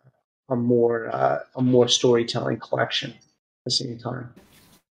on a more storytelling collection at the same time.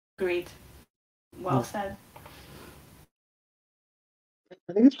 Great. Well said.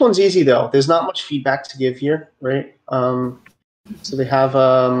 I think this one's easy though. There's not much feedback to give here, right? So they have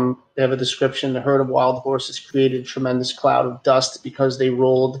a description. The herd of wild horses created a tremendous cloud of dust because they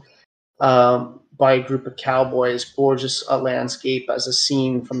rolled by a group of cowboys. Gorgeous landscape as a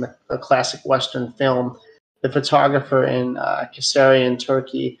scene from a classic Western film. The photographer in Kayseri,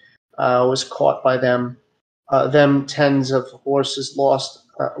 Turkey, was caught by them. Tens of horses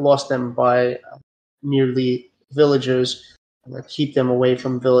lost them by nearly villagers. Keep them away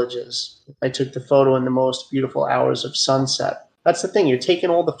from villages. I took the photo in the most beautiful hours of sunset. That's the thing. You're taking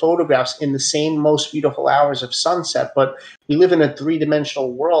all the photographs in the same most beautiful hours of sunset, but we live in a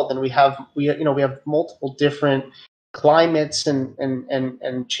 3-dimensional world, and we have multiple different climates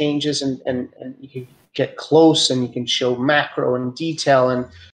and changes, and you can get close, and you can show macro and detail and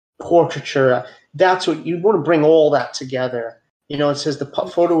portraiture. That's what you want to bring all that together. It says the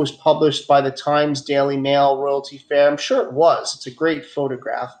photo was published by the Times, Daily Mail, Royalty Fair. I'm sure it was. It's a great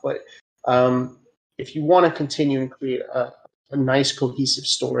photograph. But if you want to continue and create a nice, cohesive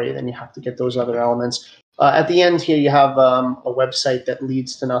story, then you have to get those other elements. At the end here, you have a website that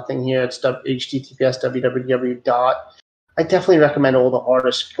leads to nothing here. It's https://www. I definitely recommend all the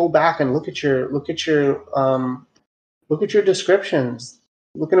artists go back and look at your descriptions.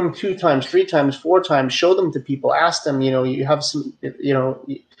 Look at them 2 times, 3 times, 4 times. Show them to people. Ask them. You have some.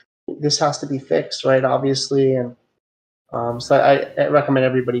 This has to be fixed, right? Obviously, and so I recommend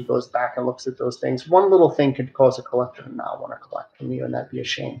everybody goes back and looks at those things. One little thing could cause a collector to not want to collect from you, and that'd be a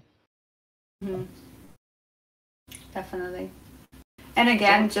shame. Mm-hmm. Definitely. And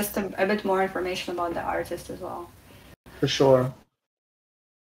again, just a bit more information about the artist as well. For sure.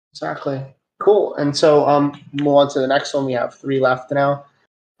 Exactly. Cool. And so move on to the next one. We have 3 left now.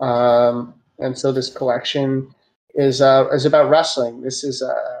 And so this collection is about wrestling. This is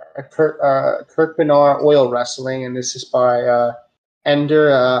a Kurt Bernard oil wrestling, and this is by Ender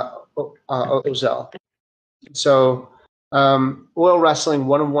Ozel. So oil wrestling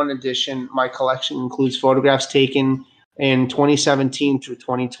 1-of-1 edition. My collection includes photographs taken in 2017 through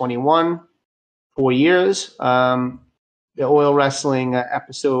 2021, 4 years. The oil wrestling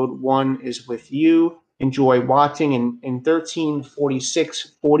episode 1 is with you. Enjoy watching. In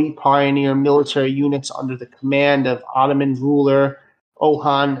 1346, 40 pioneer military units under the command of Ottoman ruler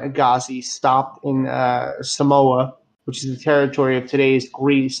Orhan Ghazi stopped in Samoa, which is the territory of today's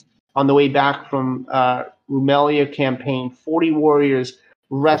Greece. On the way back from Rumelia campaign, 40 warriors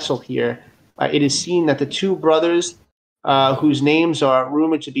wrestle here. It is seen that the 2 brothers whose names are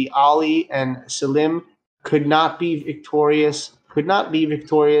rumored to be Ali and Salim, could not be victorious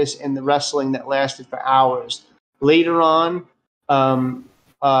in the wrestling that lasted for hours. Later on,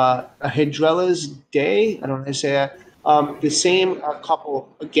 Hidrela's Day, I don't know how to say that, the same couple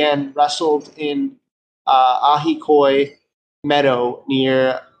again wrestled in Ahikoi Meadow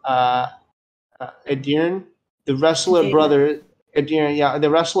near Edirne. The wrestler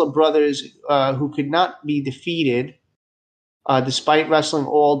brothers who could not be defeated, despite wrestling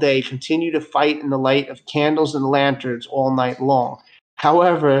all day, continue to fight in the light of candles and lanterns all night long.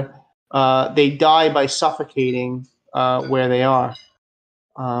 However, they die by suffocating where they are.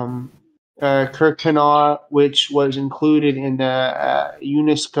 Kirkconnell, which was included in the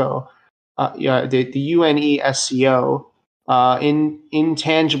UNESCO, the UNESCO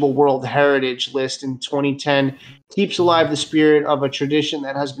Intangible World Heritage List in 2010, keeps alive the spirit of a tradition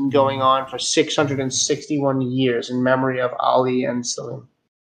that has been going on for 661 years in memory of Ali and Salim.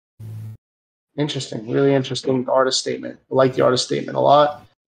 Interesting, really interesting artist statement. I like the artist statement a lot.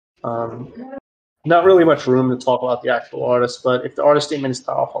 Not really much room to talk about the actual artist, but if the artist statement is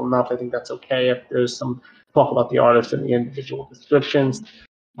powerful enough, I think that's okay. If there's some talk about the artist and the individual descriptions.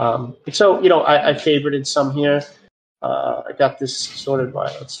 So, I favorited some here. I got this sorted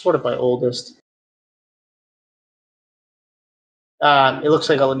by oldest. It looks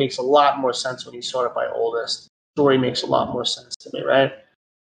like it makes a lot more sense when you sort it by oldest. Story makes a lot more sense to me, right?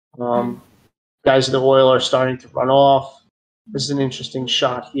 Guys of the oil are starting to run off. This is an interesting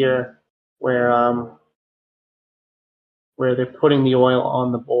shot here where they're putting the oil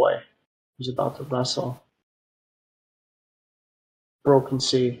on the boy who's about to wrestle. Broken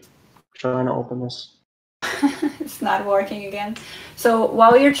sea. Trying to open this. It's not working again. So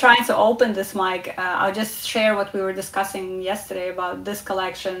while you're trying to open this, Mike, I'll just share what we were discussing yesterday about this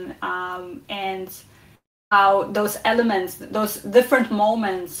collection and how those elements, those different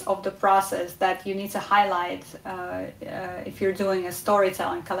moments of the process that you need to highlight if you're doing a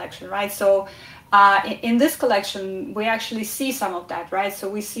storytelling collection, right? So in this collection, we actually see some of that, right? So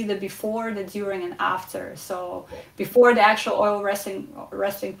we see the before, the during, and after. So before the actual oil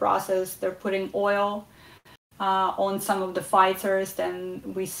resting process, they're putting oil on some of the fighters. Then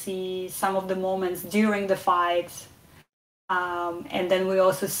we see some of the moments during the fight. And then we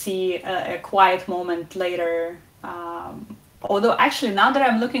also see a quiet moment later. Although actually, now that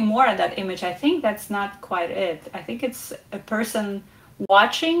I'm looking more at that image, I think that's not quite it. I think it's a person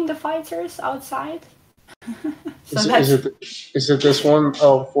watching the fighters outside. Is it this one?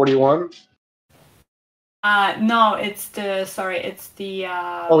 Oh, 41? No, it's the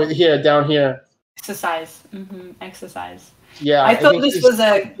here, down here. Exercise. Exercise. Yeah, I thought this was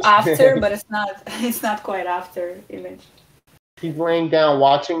a after, but it's not. It's not quite after image. He's laying down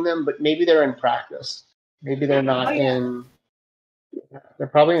watching them, but maybe they're in practice. Maybe they're not in. They're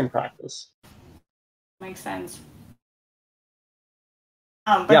probably in practice. Makes sense.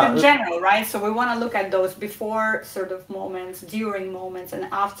 But in general, right? So we want to look at those before sort of moments, during moments, and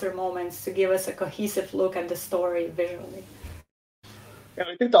after moments to give us a cohesive look at the story visually. Yeah,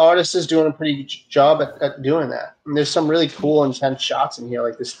 I think the artist is doing a pretty good job at doing that. And there's some really cool, intense shots in here,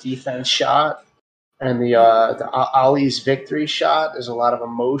 like this defense shot and the Ali's victory shot. There's a lot of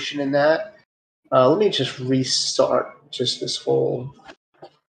emotion in that. Let me just restart this whole.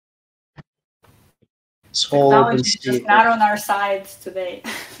 Technology is just not on our sides today.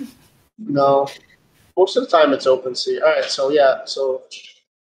 No, most of the time it's OpenSea. All right, so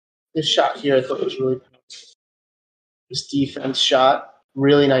this shot here I thought was really cool. This defense shot,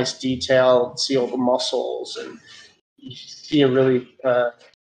 really nice detail. See all the muscles, and you see a really a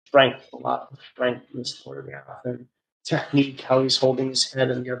lot of strength in this photograph. And technique, how he's holding his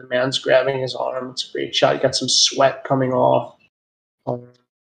head and the other man's grabbing his arm. It's a great shot. You got some sweat coming off.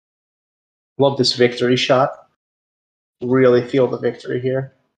 Love this victory shot. Really feel the victory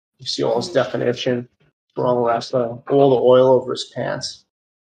here. You see all his definition. Strong wrestler. All the oil over his pants.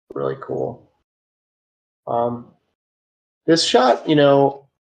 Really cool. This shot,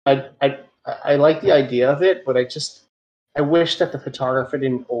 I like the idea of it, but I wish that the photographer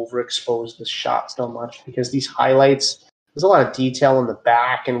didn't overexpose the shot so much, because these highlights, there's a lot of detail in the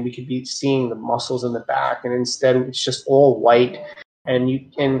back, and we could be seeing the muscles in the back, and instead it's just all white. And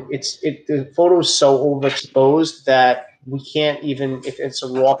the photo is so overexposed that we can't even, if it's a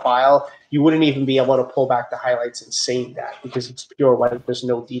raw file, you wouldn't even be able to pull back the highlights and save that, because it's pure white. There's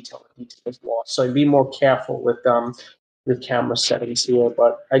no detail. The detail is lost. So I'd be more careful with camera settings here.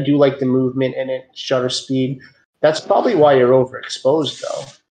 But I do like the movement in it, shutter speed. That's probably why you're overexposed, though,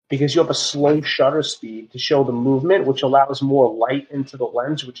 because you have a slow shutter speed to show the movement, which allows more light into the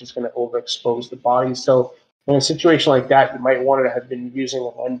lens, which is going to overexpose the body. So In a situation like that, you might want to have been using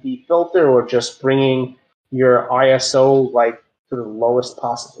an ND filter or just bringing your ISO like to the lowest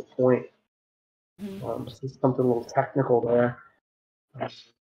possible point. So something a little technical there.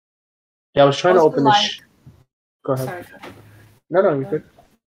 Yeah, I was trying to open this. Go ahead. Sorry, go ahead. No, you're good.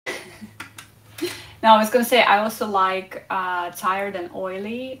 No, I was going to say I also like tired and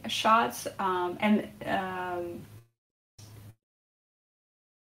oily shots, and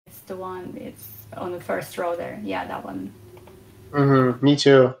it's the one. It's on the first row there. Yeah, that one. Me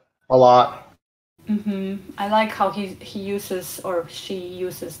too. A lot. I like how he uses, or she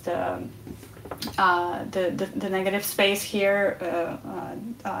uses the negative space here,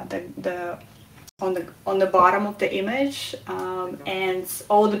 on the bottom of the image, and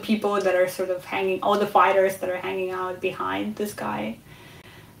all the people that are sort of all the fighters that are hanging out behind this guy,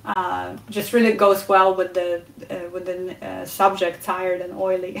 just really goes well with the subject, tired and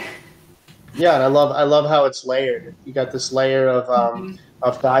oily. Yeah, and I love how it's layered. You got this layer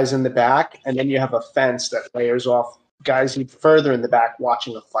of guys in the back, and then you have a fence that layers off guys even further in the back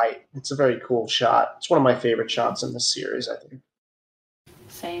watching a fight. It's a very cool shot. It's one of my favorite shots in this series, I think.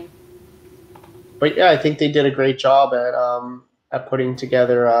 Same. But yeah, I think they did a great job at putting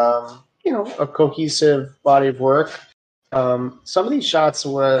together a cohesive body of work. Some of these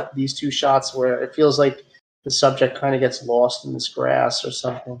two shots where it feels like the subject kind of gets lost in this grass or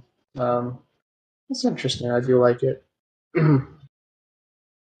something. It's interesting. I do like it.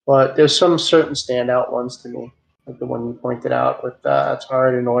 But there's some certain standout ones to me, like the one you pointed out with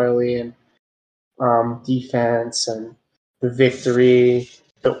tired and oily and defense and the victory,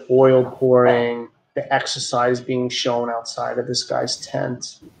 the oil pouring, the exercise being shown outside of this guy's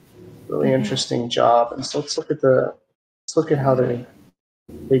tent. Really interesting job. And so let's look at how they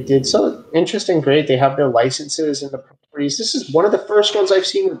did so interesting. Great. They have their licenses and the properties. This is one of the first ones I've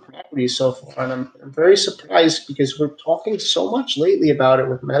seen with properties so far, and I'm very surprised because we're talking so much lately about it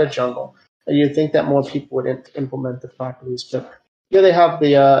with MetaJungle, and you'd think that more people would implement the properties. But yeah, they have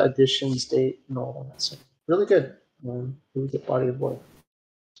the editions date and all that. So really good. Really good body of work.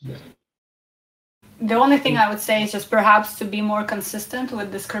 Yeah. The only thing I would say is just perhaps to be more consistent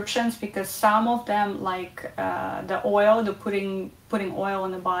with descriptions, because some of them, like the oil, the putting oil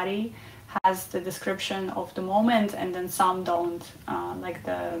on the body, has the description of the moment, and then some don't. Like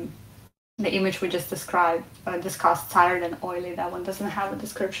the image we just discussed, tired and oily. That one doesn't have a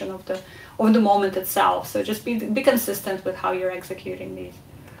description of the moment itself. So just be consistent with how you're executing these.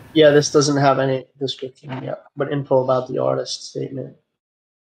 Yeah, this doesn't have any description yet, but info about the artist statement.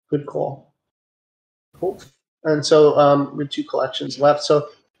 Good call. Cool. And so we have two collections left. So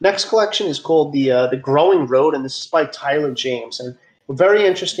next collection is called the Growing Road, and this is by Tyler James. And a very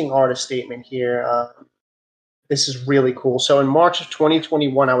interesting artist statement here. This is really cool. So in March of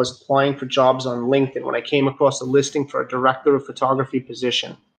 2021, I was applying for jobs on LinkedIn when I came across a listing for a director of photography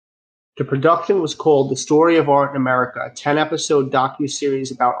position. The production was called The Story of Art in America, a 10-episode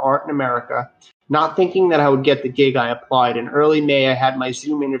docuseries about art in America. Not thinking that I would get the gig, I applied. In early May, I had my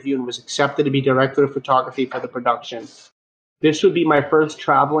Zoom interview and was accepted to be director of photography for the production. This would be my first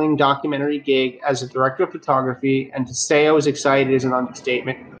traveling documentary gig as a director of photography, and to say I was excited is an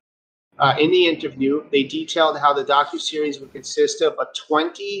understatement. In the interview, they detailed how the docuseries would consist of a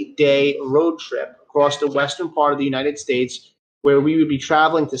 20-day road trip across the western part of the United States, where we would be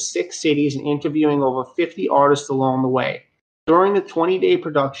traveling to 6 cities and interviewing over 50 artists along the way. During the 20-day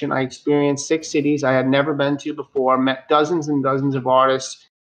production, I experienced 6 cities I had never been to before, met dozens and dozens of artists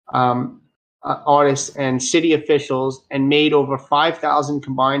and city officials, and made over 5,000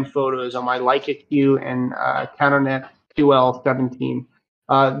 combined photos on my Leica Q and Canonet QL17.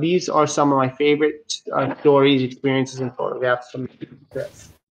 These are some of my favorite stories, experiences, and photographs from this.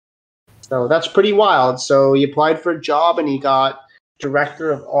 So that's pretty wild. So he applied for a job and he got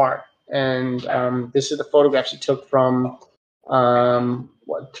director of art. And this is the photographs he took from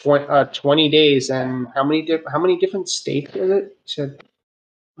 20 days. And how many different states was it? He said,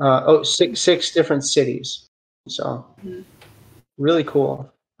 six different cities. So really cool.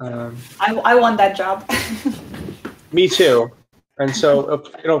 I want that job. Me too. And so,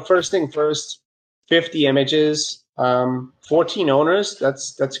 first thing first, 50 images, 14 owners.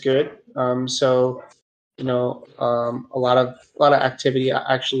 That's good. So, a lot of activity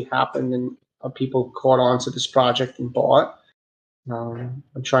actually happened, and people caught on to this project and bought. I'm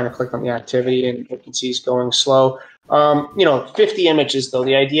trying to click on the activity, and you can see it's going slow. 50 images though.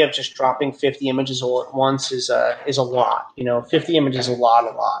 The idea of just dropping 50 images all at once is a lot. 50 images is a lot.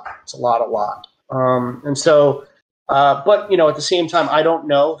 It's a lot. And so. But at the same time, I don't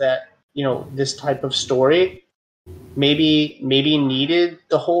know that this type of story maybe needed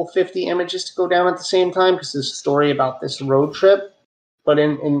the whole 50 images to go down at the same time because there's a story about this road trip. But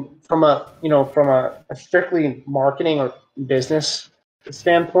from a strictly marketing or business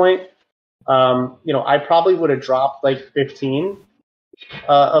standpoint, I probably would have dropped like 15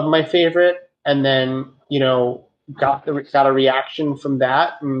 of my favorite, and then got a reaction from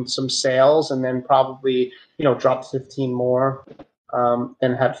that and some sales, and then probably dropped 15 more,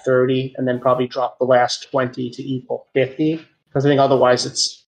 then had 30, and then probably dropped the last 20 to equal 50, because I think otherwise it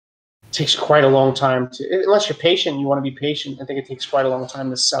takes quite a long time to, unless you're patient, you want to be patient. I think it takes quite a long time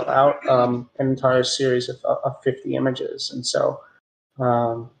to sell out an entire series of 50 images, and so.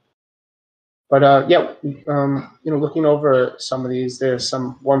 Looking over some of these, there's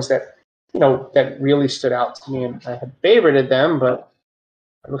some ones that that really stood out to me, and I had favorited them, but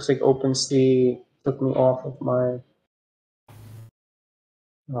it looks like OpenSea took me off of my.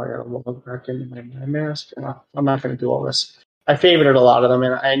 Oh, I gotta log back into my mask. I'm not going to do all this. I favorited a lot of them,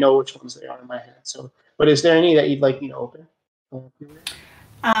 and I know which ones they are in my head. So, but is there any that you'd like me to open?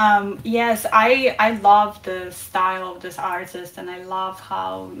 Yes, I love the style of this artist, and I love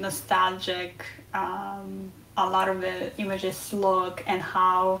how nostalgic a lot of the images look, and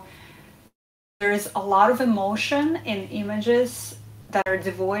how there's a lot of emotion in images that are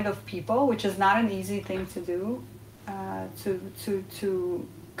devoid of people, which is not an easy thing to do, to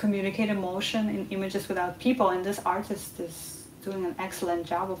communicate emotion in images without people, and this artist is doing an excellent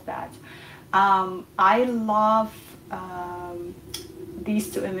job of that. I love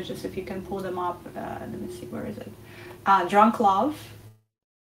these two images, if you can pull them up. Let me see, where is it? Drunk Love.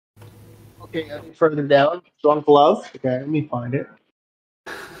 Okay, further down, Drunk Love. Okay, let me find it.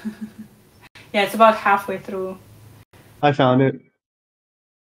 Yeah, it's about halfway through. I found it.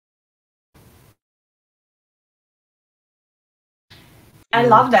 I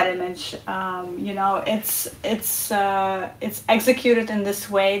love that image. It's executed in this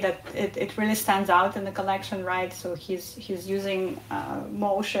way that it really stands out in the collection, right? So he's using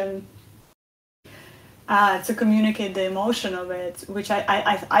motion to communicate the emotion of it, which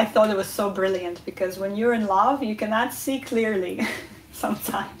I thought it was so brilliant, because when you're in love, you cannot see clearly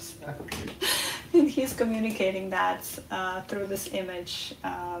sometimes. And he's communicating that through this image.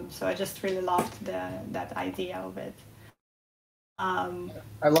 So I just really loved that idea of it.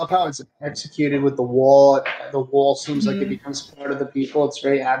 I love how it's executed with the wall. The wall seems like it becomes part of the people. It's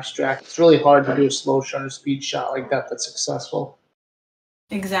very abstract. It's really hard to do a slow shutter speed shot like that that's successful.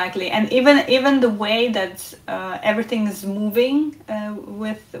 Exactly, and even the way that everything is moving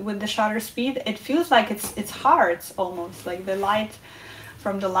with the shutter speed, it feels like it's hearts almost. Like the light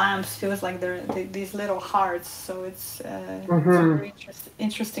from the lamps feels like they're these little hearts. So it's a very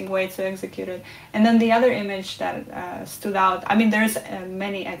interesting way to execute it. And then the other image that stood out, I mean, there's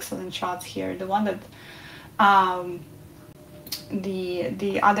many excellent shots here. The one that,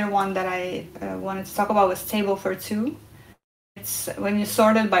 the other one that I wanted to talk about was Table for Two. It's when you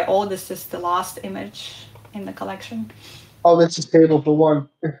sort it by oldest, is the last image in the collection. Oh, this is Table for One.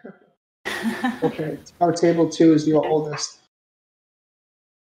 Okay, Table 2 is the oldest.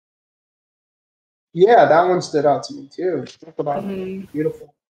 Yeah, that one stood out to me too. Talk about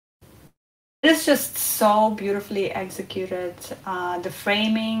beautiful. It's just so beautifully executed. The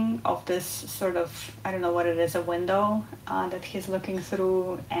framing of this sort of, I don't know what it is, a window that he's looking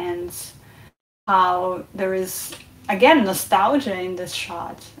through, and how there is, again, nostalgia in this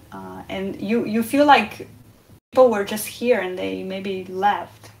shot. And you feel like people were just here and they maybe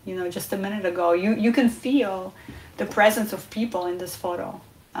left, just a minute ago. You can feel the presence of people in this photo.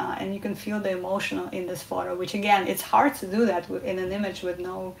 And you can feel the emotional in this photo, which again, it's hard to do that in an image with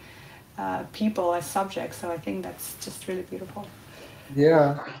no people as subjects. So I think that's just really beautiful.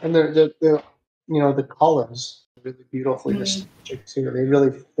 Yeah, and the colors are really beautifully nostalgic too. They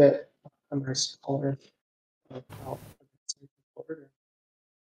really fit a nice color. I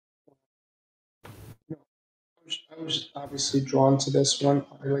was obviously drawn to this one.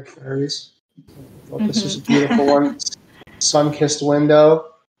 I like fairies. I thought this was a beautiful one. Sun-kissed window.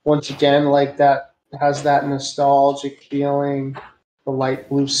 Once again, like that, has that nostalgic feeling. The light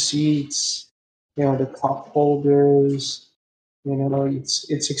blue seats, the cup holders.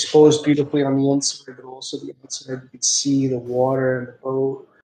 It's exposed beautifully on the inside, but also the outside. You can see the water and the boat.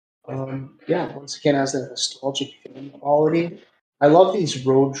 Once again, has that nostalgic feeling quality. I love these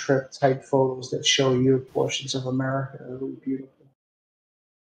road trip type photos that show you portions of America. They're really beautiful.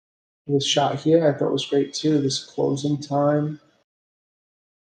 This shot here, I thought was great too. This closing time.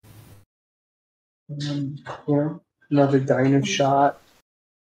 Another diner shot.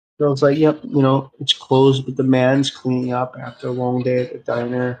 Girl's like, yep, it's closed, but the man's cleaning up after a long day at the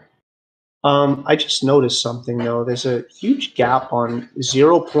diner. I just noticed something though. There's a huge gap on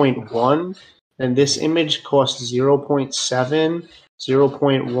 0.1, and this image costs 0.7,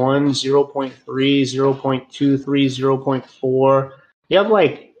 0.1, 0.3, 0.23, 0.4. You have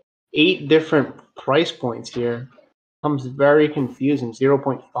like 8 different price points here. Becomes very confusing.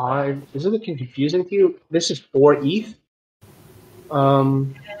 0.5. Is it confusing to you? This is 4 ETH.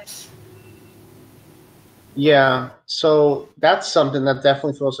 Yeah, so that's something that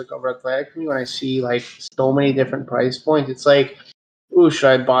definitely feels like a red flag for me when I see like so many different price points. It's like, ooh, should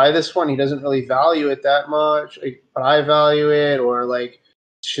I buy this one? He doesn't really value it that much, like, but I value it, or like,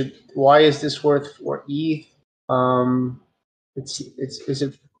 why is this worth 4 ETH?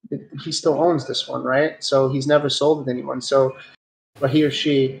 He still owns this one, right? So he's never sold it to anyone. So, or he or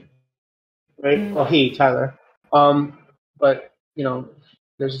she, right? Well, he, Tyler. But you know,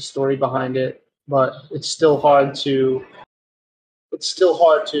 there's a story behind it, but it's still hard to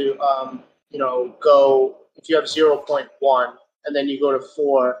go if you have 0.1 and then you go to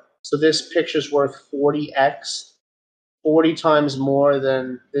 4. So this picture's worth 40x, 40 times more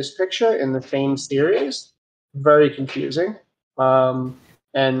than this picture in the same series. Very confusing.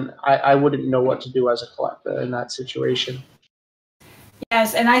 And I wouldn't know what to do as a collector in that situation.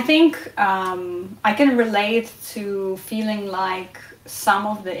 Yes, and I think I can relate to feeling like some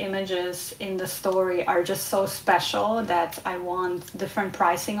of the images in the story are just so special that I want different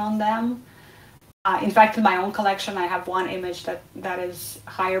pricing on them. In fact, in my own collection, I have one image that is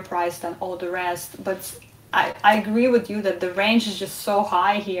higher priced than all the rest. But I agree with you that the range is just so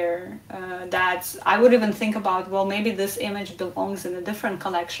high here that I would even think about, well, maybe this image belongs in a different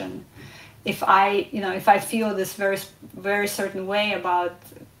collection. If I feel this very certain way about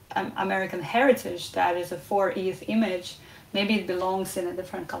American heritage, that is a 4 ETH image, maybe it belongs in a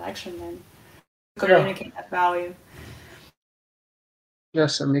different collection then. Communicate that value.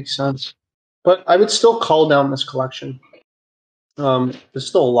 Yes, that makes sense. But I would still call down this collection. There's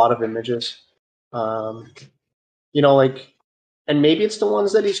still a lot of images. And maybe it's the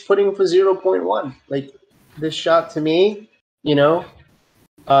ones that he's putting for 0.1. Like this shot to me,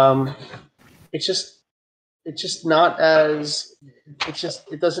 it's just not as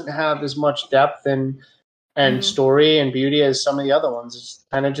it doesn't have as much depth and story and beauty as some of the other ones. It's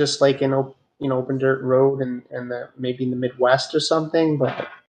kind of just like an open dirt road and maybe in the Midwest or something. But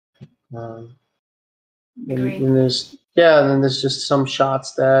and then there's just some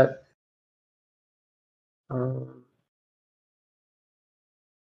shots that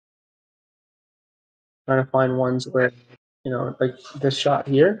trying to find ones where like this shot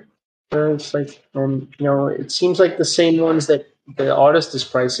here where it's like it seems like the same ones that the artist is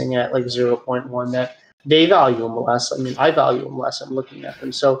pricing at like 0.1 that they value them less. I mean, I value them less. I'm looking at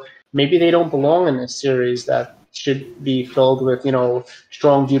them, so maybe they don't belong in this series that should be filled with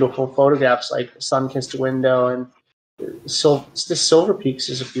strong, beautiful photographs like sun-kissed window. And this Silver Peaks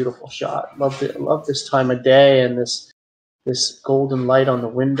is a beautiful shot. Love this time of day and this golden light on the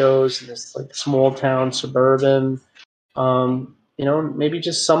windows and this like small town suburban. Maybe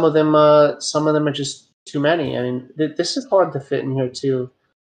just some of them are just too many. I mean, this is hard to fit in here too.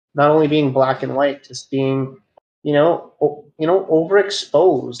 Not only being black and white, just being,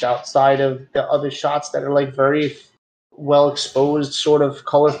 overexposed outside of the other shots that are like very well exposed sort of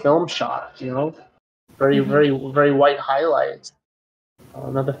color film shots. Very, very, very white highlights.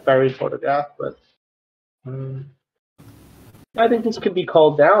 Another fairy photograph, but I think this could be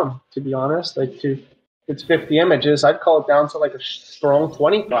called down. To be honest, it's 50 images. I'd call it down to like a strong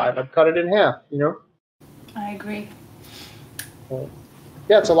 25. I'd cut it in half. I agree.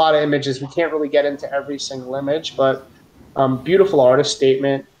 Yeah, it's a lot of images. We can't really get into every single image, but beautiful artist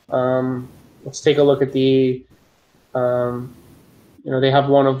statement. Let's take a look at the. They have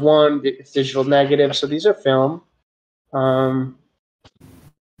one of one. It's digital negative, so these are film. But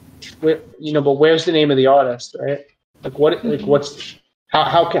where's the name of the artist, right? Like what? Like what's?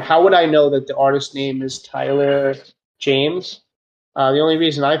 How would I know that the artist name is Tyler James? The only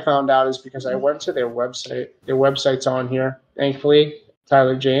reason I found out is because I went to their website. Their website's on here, thankfully,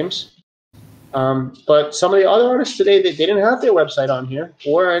 Tyler James. But some of the other artists today, they didn't have their website on here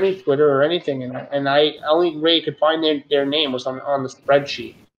or any Twitter or anything. And I only way you could find their name was on the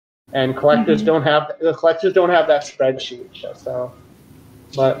spreadsheet. And collectors don't have that spreadsheet. So,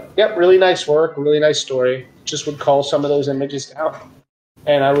 but yep, really nice work, really nice story. Just would call some of those images down,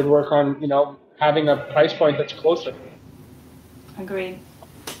 and I would work on having a price point that's closer. Agreed.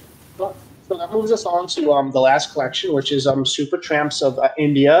 So that moves us on to the last collection, which is Super Tramps of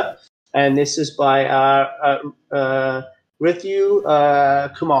India, and this is by Rithu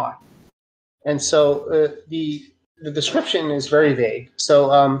Kumar. And so the description is very vague.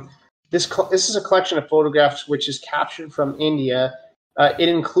 So this is a collection of photographs which is captured from India. It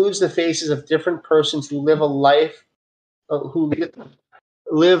includes the faces of different persons who live a life,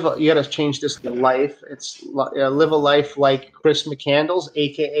 live. You got to change this to life. It's live a life like Chris McCandless,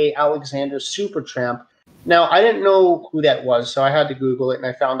 aka Alexander Supertramp. Now, I didn't know who that was, so I had to Google it, and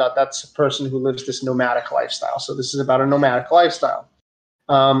I found out that's a person who lives this nomadic lifestyle. So this is about a nomadic lifestyle.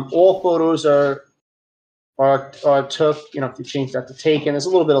 All photos are took, if you change that to taken, there's a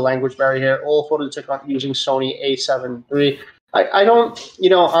little bit of language barrier here. All photos took on using Sony A7 III. I don't,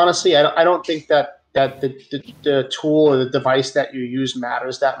 honestly, I don't think that the tool or the device that you use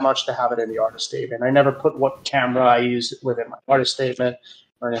matters that much to have it in the artist statement. I never put what camera I use within my artist statement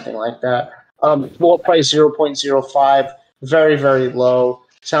or anything like that. Floor price 0.05, very, very low.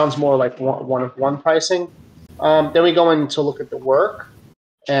 Sounds more like one of one pricing. Then we go in to look at the work.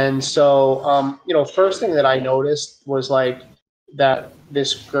 And so, first thing that I noticed was like that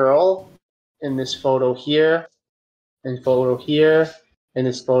this girl in this photo here, and photo here, and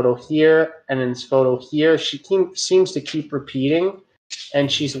this photo here, and in this photo here, she seems to keep repeating,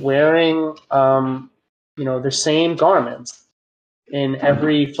 and she's wearing, the same garments in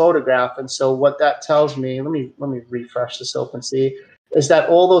every photograph. And so what that tells me, let me refresh this open, see, is that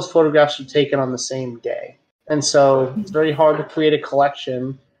all those photographs were taken on the same day. And so it's very hard to create a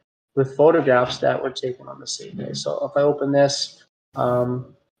collection with photographs that were taken on the same day. So if I open this,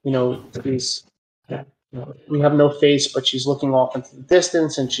 these, we have no face, but she's looking off into the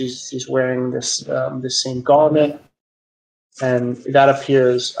distance, and she's wearing this same garment, and that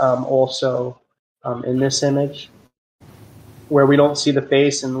appears also in this image, where we don't see the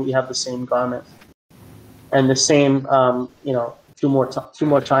face and we have the same garment, and the same two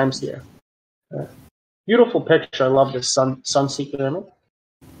more times here. Beautiful picture. I love this sunseeker image.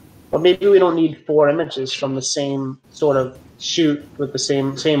 But maybe we don't need 4 images from the same sort of shoot with the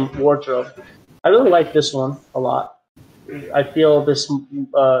same wardrobe. I really like this one a lot. I feel this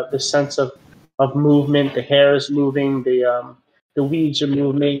sense of movement. The hair is moving. The weeds are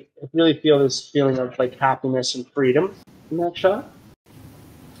moving. I really feel this feeling of like happiness and freedom in that shot.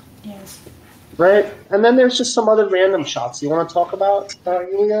 Yes. Right, and then there's just some other random shots you want to talk about,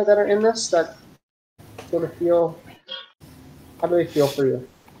 Yulia, that are in this that sort of feel. How do they feel for you?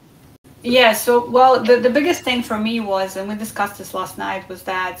 Yeah, so, well, the biggest thing for me was, and we discussed this last night, was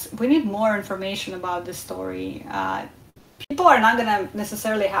that we need more information about this story. People are not going to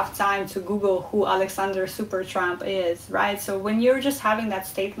necessarily have time to Google who Alexander Supertramp is, right? So when you're just having that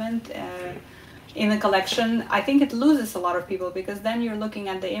statement in a collection, I think it loses a lot of people, because then you're looking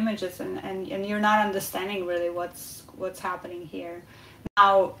at the images and you're not understanding really what's happening here.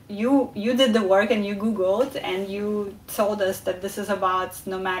 Now, you did the work and you Googled and you told us that this is about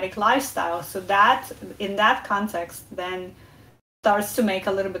nomadic lifestyle. So that, in that context, then starts to make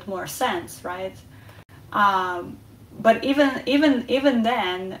a little bit more sense, right? But even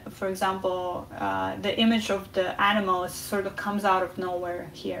then, for example, the image of the animals sort of comes out of nowhere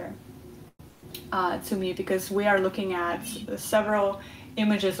here to me, because we are looking at several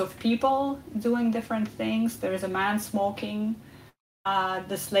images of people doing different things. There is a man smoking.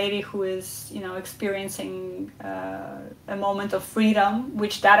 This lady who is, experiencing a moment of freedom,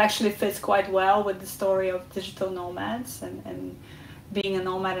 which that actually fits quite well with the story of digital nomads and being a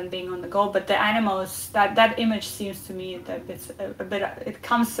nomad and being on the go. But the animals, that image seems to me that it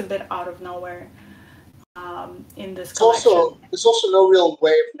comes a bit out of nowhere in this collection. There's also no real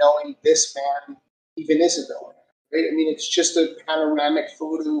way of knowing this man even is a villain, right? I mean, it's just a panoramic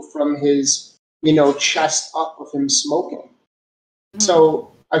photo from his, chest up of him smoking.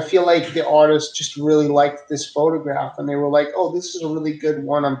 So I feel like the artist just really liked this photograph, and they were like, oh, this is a really good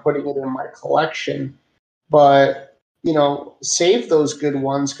one. I'm putting it in my collection. But, save those good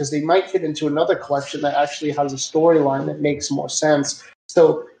ones, because they might fit into another collection that actually has a storyline that makes more sense.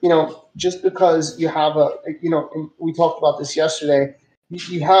 So, just because you have and we talked about this yesterday,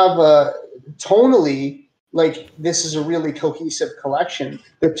 you have tonally, like, this is a really cohesive collection.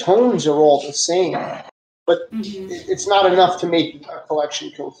 The tones are all the same. But it's not enough to make a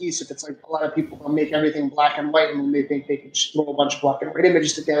collection cohesive. It's like a lot of people will make everything black and white, and then they think they can just throw a bunch of black and white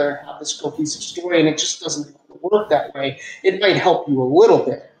images together and have this cohesive story, and it just doesn't work that way. It might help you a little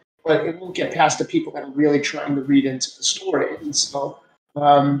bit, but it won't get past the people that are really trying to read into the story. And so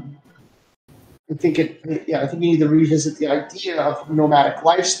I think you need to revisit the idea of nomadic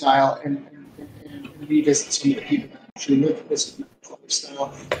lifestyle and revisit some of the people that actually live this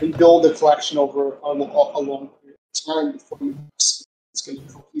lifestyle and build a collection over a long period of time before it's going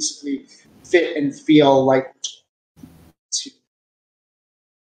to cohesively fit and feel like.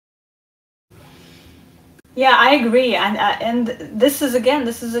 Yeah, I agree, and this is again,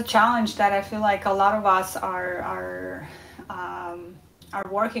 this is a challenge that I feel like a lot of us are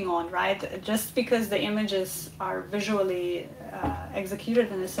working on, right? Just because the images are visually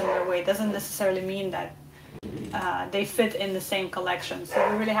executed in a similar way doesn't necessarily mean that they fit in the same collection.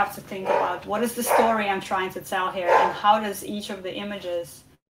 So we really have to think about what is the story I'm trying to tell here, and how does each of the images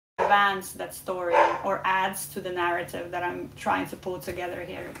advance that story or adds to the narrative that I'm trying to pull together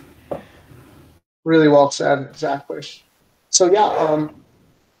here. Really well said, exactly. So yeah,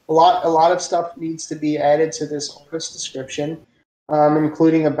 a lot of stuff needs to be added to this artist description,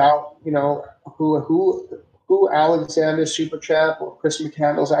 including about who Alexander Supertramp or Chris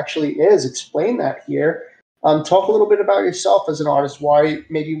McCandless actually is. Explain that here. Talk a little bit about yourself as an artist. Why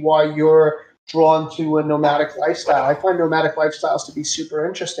you're drawn to a nomadic lifestyle. I find nomadic lifestyles to be super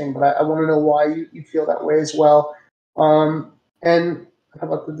interesting, but I want to know why you feel that way as well. And how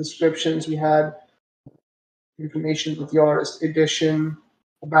about the descriptions we had? Information with the artist edition,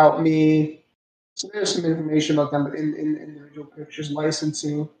 about me. So there's some information about them, but in individual pictures,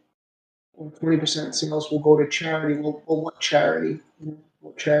 licensing, 20% sales will go to charity. Well, what charity?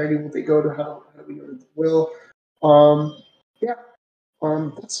 What charity will they go to? How do we know that they will? Yeah,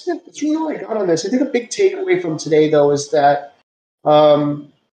 that's it. That's really all I got on this. I think a big takeaway from today, though, is that a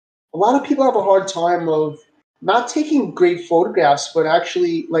lot of people have a hard time of not taking great photographs, but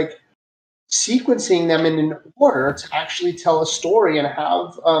actually like sequencing them in an order to actually tell a story and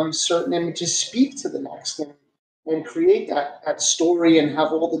have certain images speak to the next and create that story and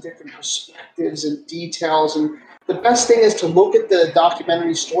have all the different perspectives and details. And the best thing is to look at the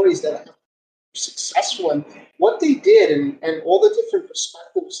documentary stories that are successful and what they did and all the different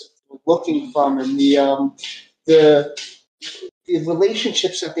perspectives that they were looking from and the the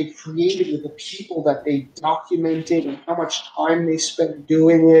relationships that they created with the people that they documented and how much time they spent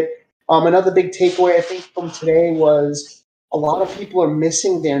doing it. Another big takeaway I think from today was a lot of people are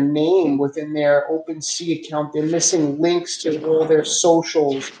missing their name within their OpenSea account. They're missing links to all their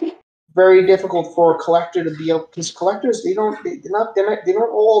socials. Very difficult for a collector to be able, because collectors they don't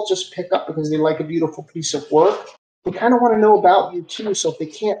all just pick up because they like a beautiful piece of work. They kind of want to know about you too. So if they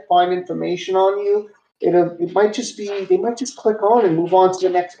can't find information on you, it might just be they might just click on and move on to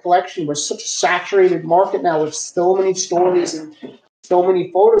the next collection. We're such a saturated market now with so many stories and so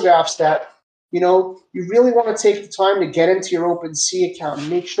many photographs that you really want to take the time to get into your OpenSea account and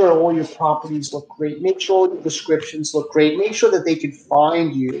make sure all your properties look great, make sure all your descriptions look great, make sure that they can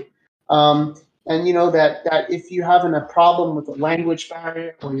find you. And that if you're having a problem with a language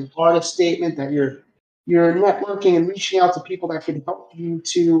barrier or your artist statement, that you're networking and reaching out to people that can help you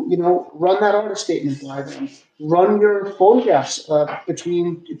to, run that artist statement by them. Run your photographs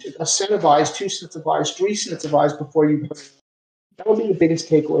between a set of eyes, two sets of eyes, three sets of eyes before you put it. That would be the biggest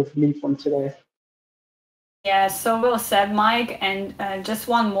takeaway for me from today. Yeah, so well said, Mike. And just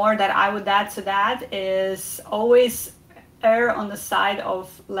one more that I would add to that is always err on the side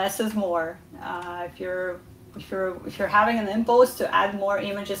of less is more. If you're having an impulse to add more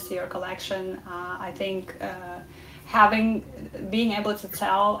images to your collection, I think being able to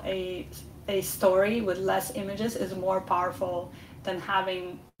tell a story with less images is more powerful than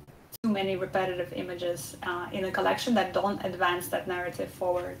having too many repetitive images in a collection that don't advance that narrative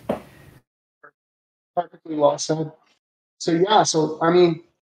forward. Perfectly well said. So yeah, I mean,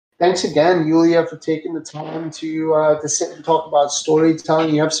 thanks again, Yulia, for taking the time to sit and talk about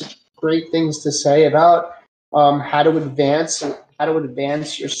storytelling. You have some great things to say about how to advance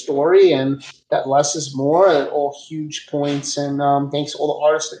your story, and that less is more. All huge points, and thanks to all the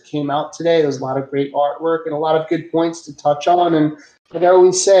artists that came out today. There's a lot of great artwork and a lot of good points to touch on. And like I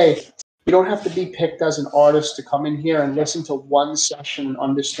always say, you don't have to be picked as an artist to come in here and listen to one session and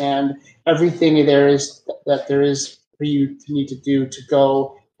understand everything there is for you to need to do to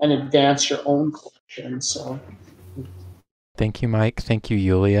go and advance your own collection. So thank you, Mike. Thank you,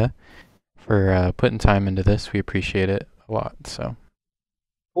 Yulia, for putting time into this. We appreciate it a lot. So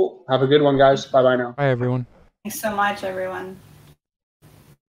cool. Have a good one, guys. Bye now. Bye, everyone. Thanks so much, everyone.